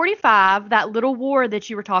 1945, that little war that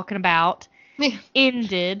you were talking about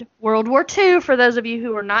ended. World War II, for those of you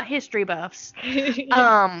who are not history buffs.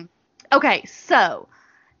 Okay, so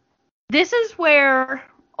this is where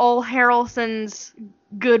old Harrelson's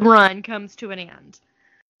good run comes to an end.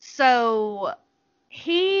 So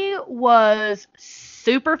he was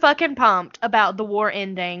super fucking pumped about the war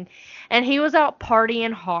ending, and he was out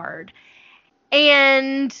partying hard.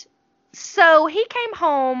 And so he came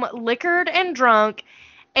home liquored and drunk,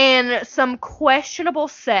 and some questionable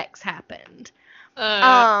sex happened.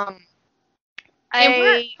 And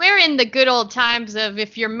we're in the good old times of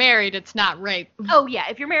if you're married, it's not rape. Oh yeah,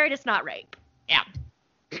 if you're married, it's not rape. Yeah.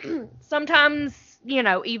 Sometimes,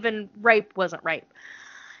 even rape wasn't rape.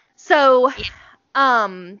 So,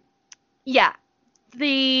 yeah.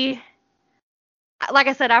 Like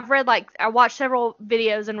I said, I watched several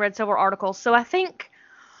videos and read several articles, so I think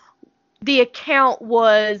the account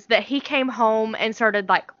was that he came home and started,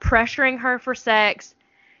 pressuring her for sex,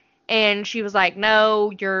 and she was like,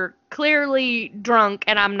 no, you're clearly drunk,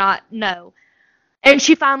 and I'm not, no. And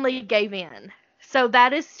she finally gave in. So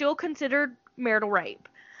that is still considered marital rape.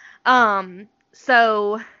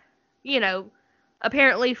 So,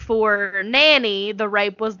 apparently for Nanny, the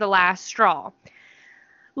rape was the last straw.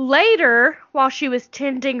 Later, while she was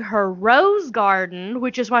tending her rose garden,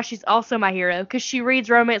 which is why she's also my hero, because she reads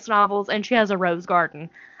romance novels and she has a rose garden.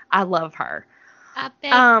 I love her. I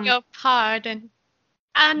beg your pardon.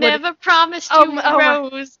 I never promised you a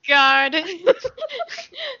rose garden.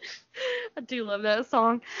 I do love that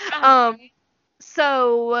song.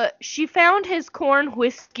 So she found his corn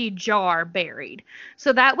whiskey jar buried.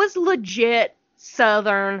 So that was legit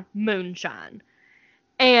Southern moonshine.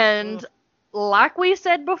 And like we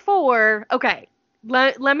said before, okay,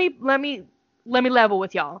 let me level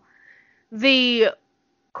with y'all. The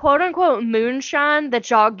quote unquote moonshine that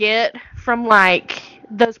y'all get from like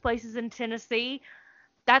those places in Tennessee,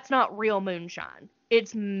 that's not real moonshine.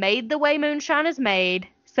 It's made the way moonshine is made,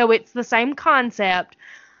 so it's the same concept,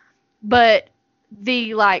 but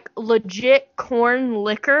the like legit corn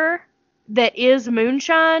liquor that is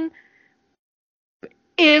moonshine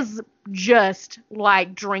is just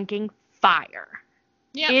like drinking fire.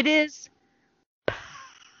 Yeah. It is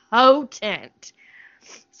potent.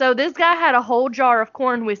 So this guy had a whole jar of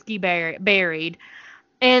corn whiskey buried,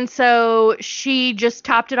 and so she just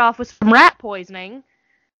topped it off with some rat poisoning,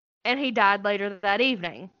 and he died later that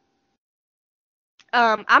evening.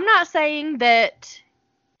 I'm not saying that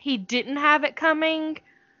he didn't have it coming,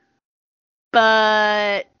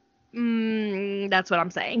 but that's what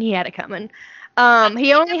I'm saying. He had it coming. He only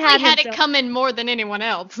Definitely had it himself. coming more than anyone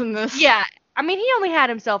else in this. Yeah, I mean, he only had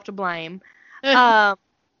himself to blame.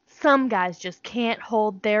 Some guys just can't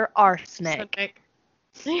hold their arsenic.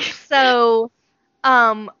 So,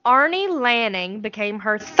 Arnie Lanning became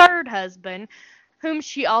her third husband, whom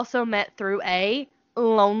she also met through a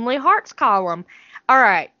Lonely Hearts column.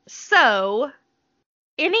 Alright, so,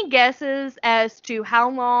 any guesses as to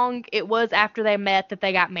how long it was after they met that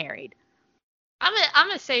they got married? I'm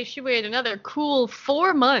gonna say she waited another cool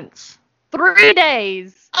 4 months. 3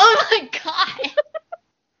 days. Oh my god.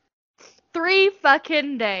 3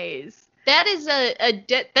 fucking days. That is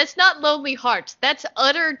that's not Lonely Hearts. That's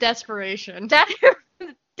utter desperation. That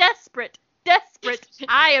desperate.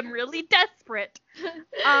 I am really desperate.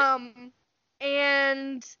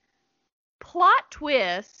 And plot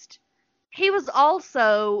twist, he was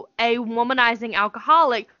also a womanizing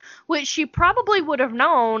alcoholic, which she probably would have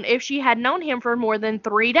known if she had known him for more than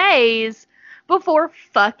 3 days before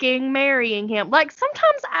fucking marrying him. Like,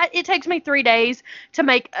 sometimes it takes me 3 days to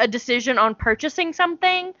make a decision on purchasing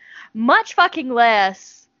something, much fucking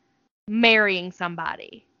less marrying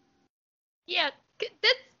somebody. Yeah,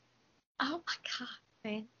 that's... Oh my god,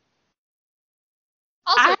 man.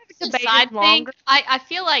 I Also, have just a debated side thing, longer. I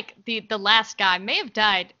feel like the last guy may have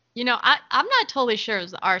died. You know, I'm not totally sure it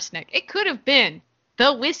was the arsenic. It could have been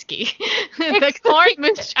the whiskey, the corn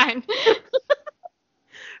moonshine.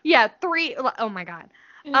 Yeah, 3. Oh my god.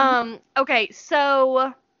 Okay,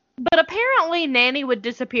 so, but apparently Nanny would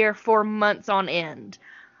disappear for months on end.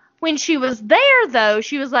 When she was there, though,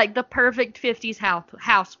 she was like the perfect 50s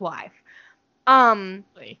housewife.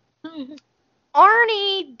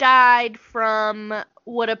 Arnie died from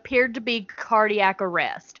what appeared to be cardiac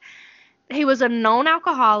arrest. He was a known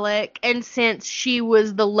alcoholic, and since she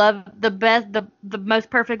was the most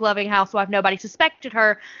perfect loving housewife, nobody suspected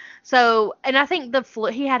her. So, and I think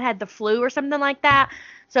he had the flu or something like that.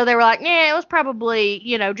 So they were like, yeah, it was probably,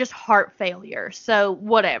 just heart failure. So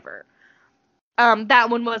whatever. That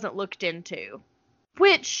one wasn't looked into.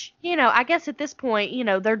 Which, I guess at this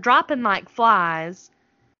point, they're dropping like flies.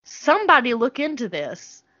 Somebody look into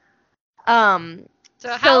this. So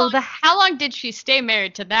how long did she stay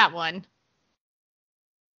married to that one?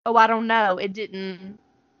 Oh, I don't know. It didn't.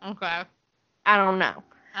 Okay. I don't know.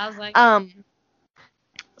 I was like,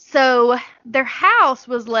 So their house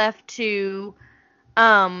was left to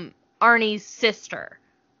Arnie's sister,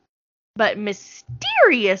 but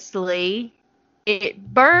mysteriously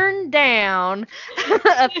it burned down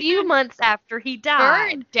a few months after he died.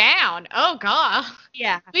 burned down. Oh god.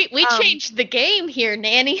 Yeah. We changed the game here,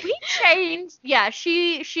 Nanny. We changed. Yeah,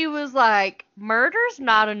 she was like, murder's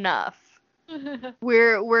not enough.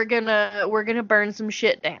 We're gonna burn some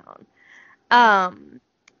shit down.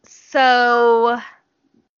 So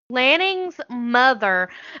Lanning's mother,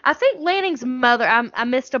 I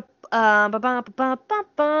missed a I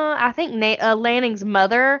think Lanning's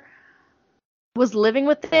mother was living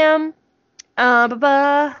with them.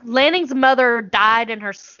 Lanning's mother died in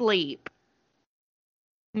her sleep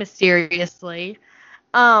mysteriously.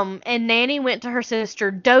 And Nanny went to her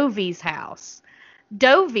sister Dovey's house.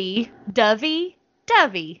 Dovey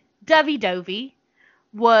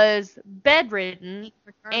was bedridden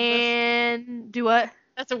and do what?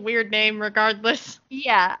 That's a weird name, regardless.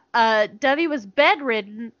 Yeah, Dovey was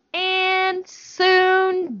bedridden and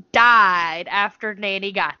soon died after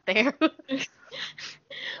Nanny got there.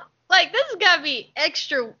 Like, this has gotta be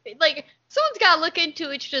extra, like, someone's gotta look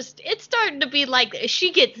into it. It's starting to be like,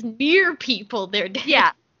 she gets near people, they're dead.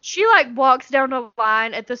 Yeah, she like walks down the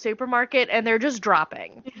line at the supermarket and they're just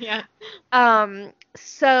dropping. Yeah.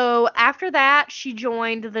 So after that, she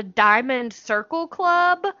joined the Diamond Circle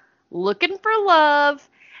Club, looking for love,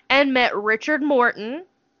 and met Richard Morton,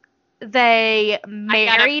 they I got a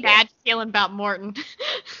married. bad feeling about Morton.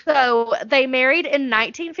 So they married in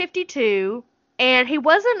 1952, and he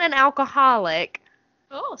wasn't an alcoholic,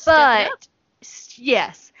 Oh, step it up. but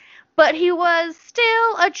yes, but he was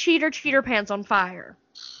still a cheater pants on fire.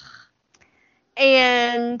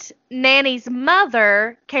 And Nanny's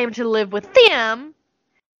mother came to live with them,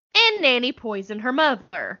 and Nanny poisoned her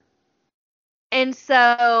mother. And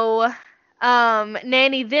so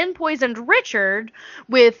Nanny then poisoned Richard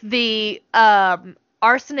with the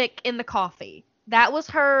arsenic in the coffee. That was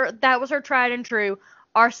her tried and true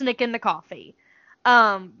arsenic in the coffee.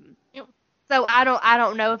 Yep. So I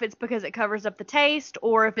don't know if it's because it covers up the taste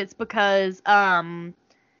or if it's because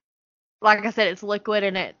like I said, it's liquid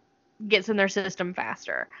and it gets in their system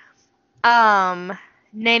faster.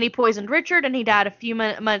 Nanny poisoned Richard, and he died a few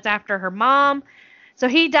months after her mom. So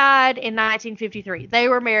he died in 1953. They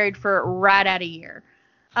were married for right at a year.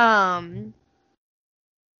 All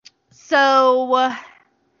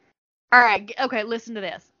right, okay, listen to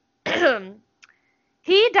this.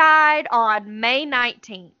 He died on May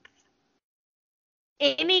 19th.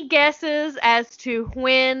 Any guesses as to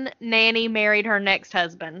when Nanny married her next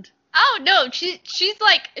husband? Oh no, she's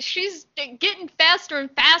getting faster and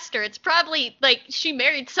faster. It's probably like she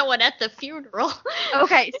married someone at the funeral.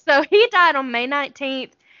 Okay, so he died on May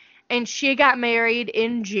 19th, and she got married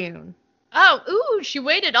in June. Oh, ooh, she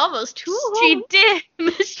waited almost too long. She did.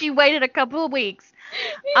 She waited a couple of weeks.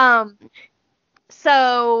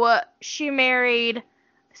 So she married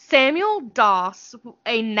Samuel Doss,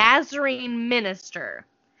 a Nazarene minister.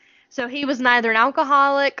 So he was neither an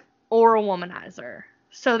alcoholic or a womanizer.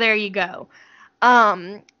 So there you go.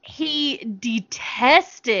 He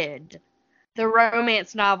detested the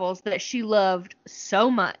romance novels that she loved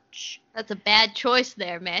so much. That's a bad choice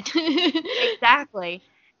there, man. Exactly.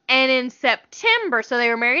 And in September, so they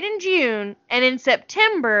were married in June, and in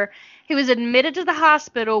September, he was admitted to the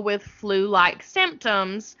hospital with flu-like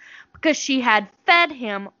symptoms because she had fed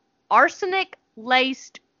him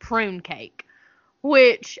arsenic-laced prune cake,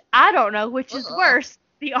 which I don't know which is worse,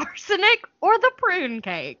 the arsenic or the prune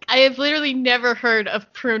cake. I have literally never heard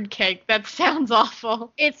of prune cake. That sounds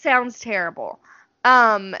awful. It sounds terrible.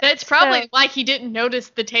 That's probably why he didn't notice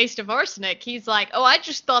the taste of arsenic. He's like, oh, I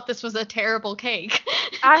just thought this was a terrible cake.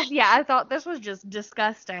 I thought this was just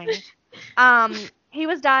disgusting. He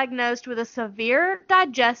was diagnosed with a severe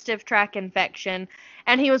digestive tract infection,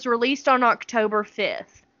 and he was released on October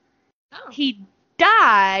 5th. Oh. He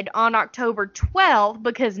died on October 12th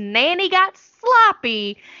because Nanny got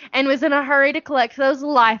sloppy and was in a hurry to collect those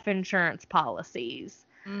life insurance policies.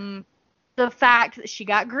 The fact that she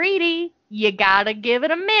got greedy, you gotta give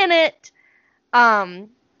it a minute.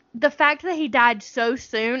 The fact that he died so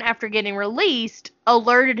soon after getting released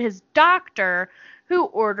alerted his doctor, who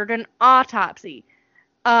ordered an autopsy.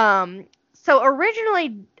 So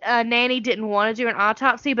originally, Nanny didn't want to do an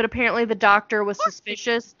autopsy, but apparently the doctor was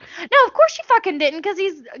suspicious. No, of course she fucking didn't, because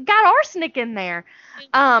he's got arsenic in there.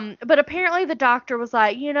 But apparently the doctor was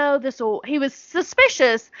like, he was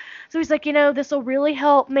suspicious. So he's like, this'll really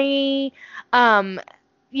help me,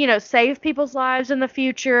 save people's lives in the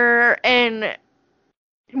future. And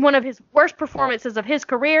one of his worst performances of his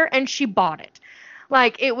career, and she bought it.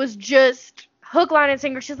 Like, it was just hook, line, and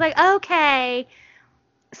sinker. She's like, okay.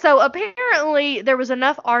 So apparently there was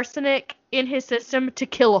enough arsenic in his system to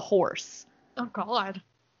kill a horse. Oh, God.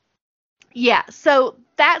 Yeah, so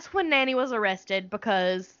that's when Nanny was arrested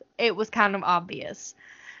because it was kind of obvious.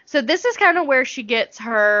 So this is kind of where she gets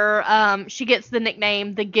she gets the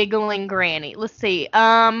nickname the Giggling Granny. Let's see.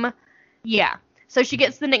 Yeah. So she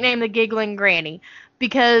gets the nickname the Giggling Granny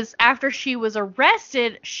because after she was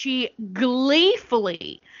arrested, she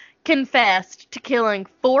gleefully confessed to killing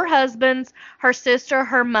 4 husbands, her sister,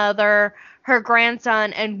 her mother, her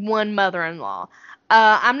grandson, and 1 mother-in-law.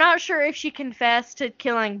 I'm not sure if she confessed to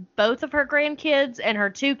killing both of her grandkids and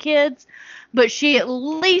her 2 kids, but she at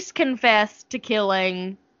least confessed to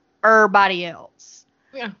killing everybody else.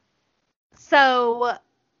 Yeah. So,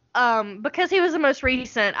 because he was the most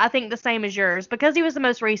recent, I think the same as yours, because he was the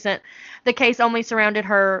most recent, the case only surrounded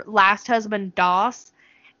her last husband, Doss,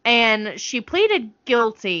 and she pleaded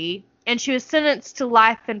guilty, and she was sentenced to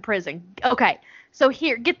life in prison. Okay, so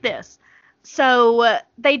here, get this. So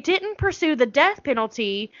they didn't pursue the death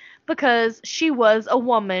penalty because she was a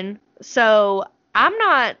woman. So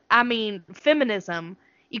feminism,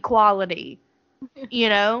 equality,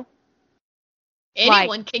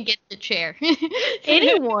 Anyone can get the chair.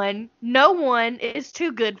 Anyone, no one is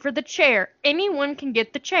too good for the chair. Anyone can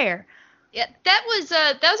get the chair. Yeah, that was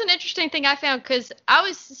an interesting thing I found because I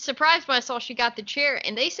was surprised when I saw she got the chair,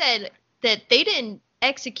 and they said that they didn't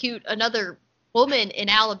execute another woman in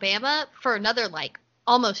Alabama for another, like,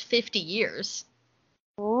 almost 50 years.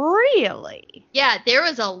 Really? Yeah, there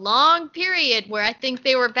was a long period where I think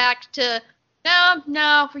they were back to,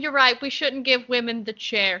 no, you're right, we shouldn't give women the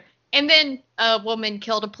chair. And then a woman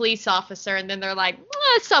killed a police officer, and then they're like,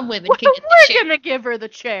 some women can get the We're chair. gonna give her the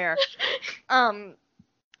chair.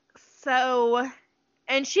 So,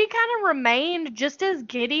 and she kind of remained just as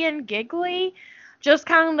giddy and giggly, just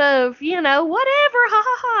kind of, whatever, ha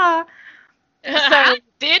ha ha. I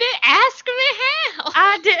didn't ask me how.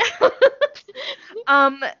 I did.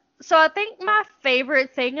 So I think my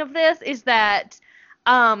favorite thing of this is that,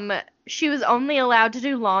 she was only allowed to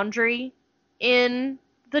do laundry in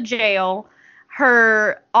the jail.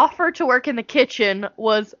 Her offer to work in the kitchen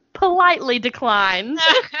was politely declined.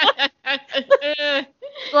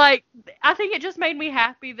 Like, I think it just made me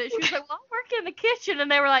happy that she was like, well, I'll work in the kitchen.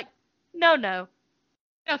 And they were like, no. No,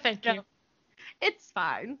 thank you. It's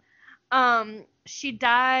fine. She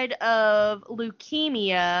died of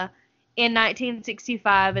leukemia in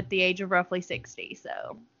 1965 at the age of roughly 60.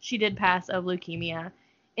 So she did pass of leukemia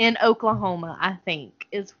in Oklahoma, I think,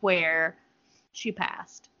 is where she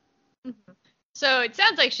passed. So it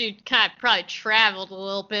sounds like she kind of probably traveled a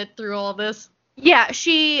little bit through all this. Yeah,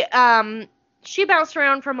 she bounced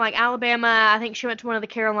around from like Alabama. I think she went to one of the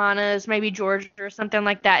Carolinas, maybe Georgia or something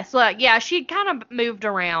like that. So like, yeah, she kind of moved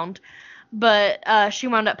around, but she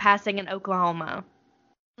wound up passing in Oklahoma.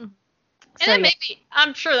 And then maybe,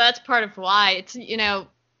 I'm sure that's part of why it's,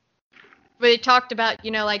 they talked about,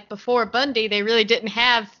 like before Bundy, they really didn't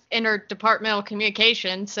have interdepartmental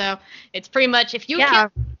communication. So it's pretty much, if you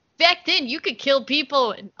back then, you could kill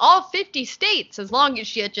people in all 50 states as long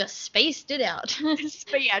as you just spaced it out.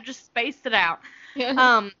 But yeah, just spaced it out.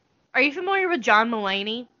 Are you familiar with John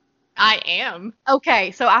Mulaney? I am.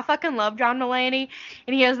 Okay, so I fucking love John Mulaney,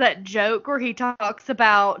 and he has that joke where he talks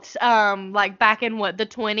about, like, back in, the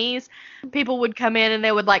 20s, people would come in and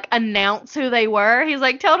they would, like, announce who they were. He's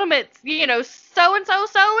like, tell them it's,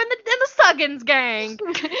 so-and-so in the Suggins gang.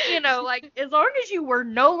 Like, as long as you were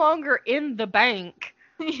no longer in the bank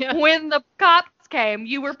when the cops came,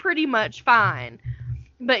 you were pretty much fine.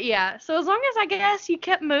 But, yeah, so as long as, I guess, you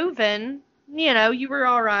kept moving, you were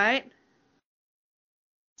all right.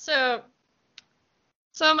 So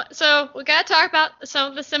we gotta talk about some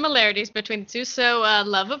of the similarities between the two. So,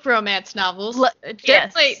 love of romance novels.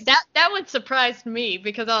 Yes. That one surprised me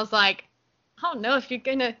because I was like, I don't know if you're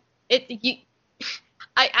gonna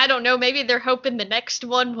I don't know. Maybe they're hoping the next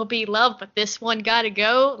one will be love, but this one gotta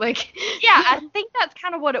go. Like, yeah, I think that's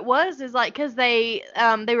kind of what it was. Is like because they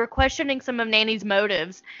were questioning some of Nanny's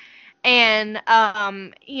motives. And,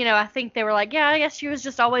 I think they were like, yeah, I guess she was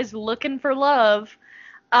just always looking for love.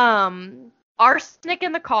 Arsenic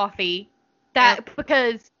in the coffee,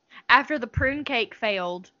 because after the prune cake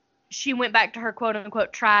failed, she went back to her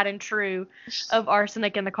quote-unquote tried and true of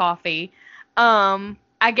arsenic in the coffee.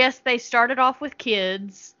 I guess they started off with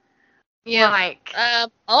kids. Yeah. Like,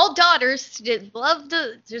 all daughters did love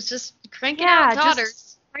to just cranking out daughters.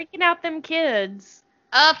 Just cranking out them kids.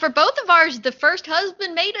 For both of ours, the first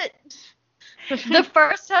husband made it. The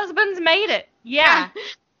first husbands made it. Yeah.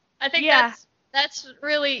 I think that's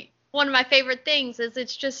really one of my favorite things is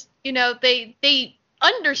it's just, they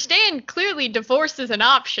understand clearly divorce is an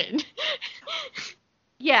option.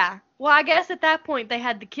 Yeah. Well, I guess at that point they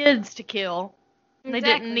had the kids to kill. Exactly. They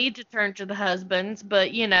didn't need to turn to the husbands,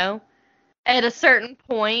 but, at a certain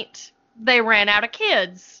point, they ran out of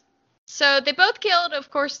kids. So they both killed, of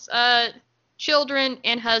course, children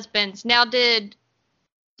and husbands. Now, did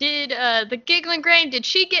the Giggling Grain, did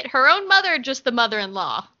she get her own mother or just the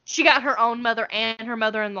mother-in-law? She got her own mother and her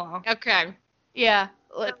mother-in-law. Okay. Yeah.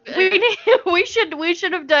 We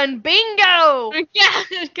should have done bingo. Yeah.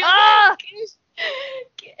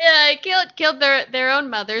 Killed their own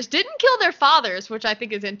mothers. Didn't kill their fathers, which I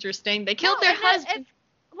think is interesting. They killed their husbands.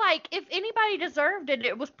 If anybody deserved it,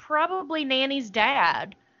 it was probably Nanny's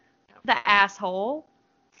dad. The asshole.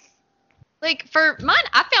 Like, for mine,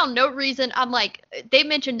 I found no reason. I'm like, they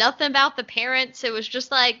mentioned nothing about the parents. It was just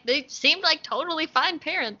like, they seemed like totally fine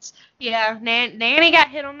parents. Yeah, Nanny got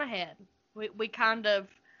hit on the head. We kind of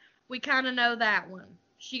know that one.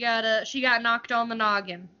 She got knocked on the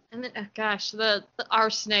noggin. And then, oh gosh, the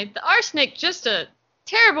arsenic. The arsenic, just a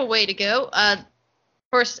terrible way to go. Of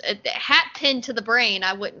course, a hat pin to the brain,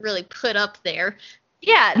 I wouldn't really put up there.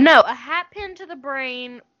 Yeah, no, a hat pin to the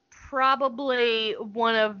brain, probably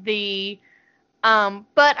one of the...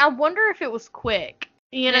 but I wonder if it was quick,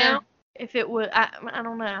 know? If it would, I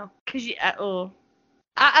don't know. Cause I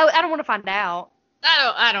don't want to find out.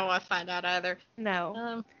 I don't want to find out either.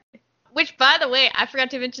 No. Which, by the way, I forgot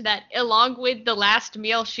to mention that along with the last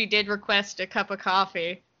meal, she did request a cup of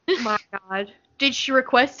coffee. My God. Did she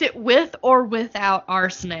request it with or without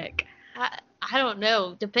arsenic? I don't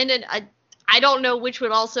know. I don't know which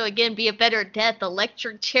would also, again, be a better death,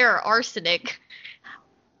 electric chair or arsenic.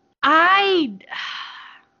 I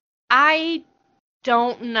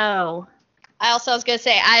don't know. I was gonna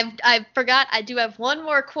say I forgot I do have one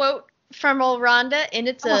more quote from old Rhonda, and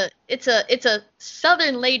it's a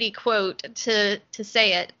Southern lady quote to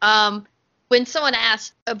say it. When someone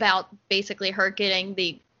asked about basically her getting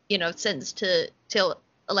the sentenced to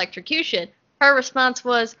electrocution, her response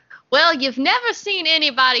was, "Well, you've never seen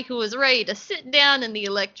anybody who was ready to sit down in the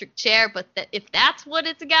electric chair, but if that's what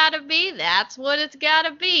it's gotta be, that's what it's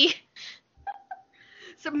gotta be."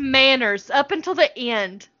 Some manners up until the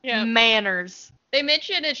end. Yeah. Manners. They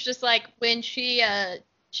mention it's just like when she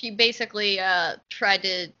basically tried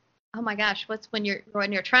to, oh my gosh, what's when you're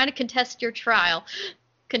trying to contest your trial?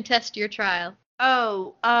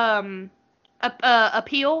 Oh,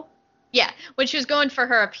 appeal? Yeah, when she was going for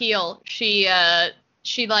her appeal, she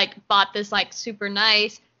like bought this like super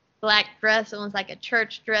nice black dress. It was like a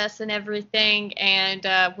church dress and everything, and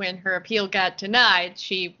when her appeal got denied,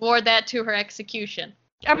 she wore that to her execution.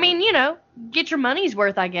 I mean, get your money's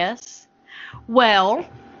worth, I guess. Well,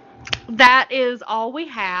 that is all we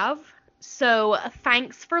have. So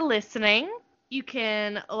thanks for listening. You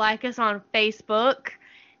can like us on Facebook,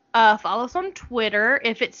 follow us on Twitter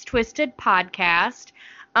if it's Twisted Podcast.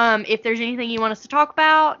 If there's anything you want us to talk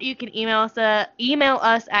about, you can email us at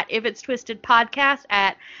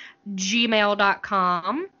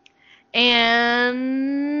ifitstwistedpodcast@gmail.com.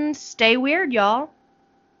 And stay weird, y'all.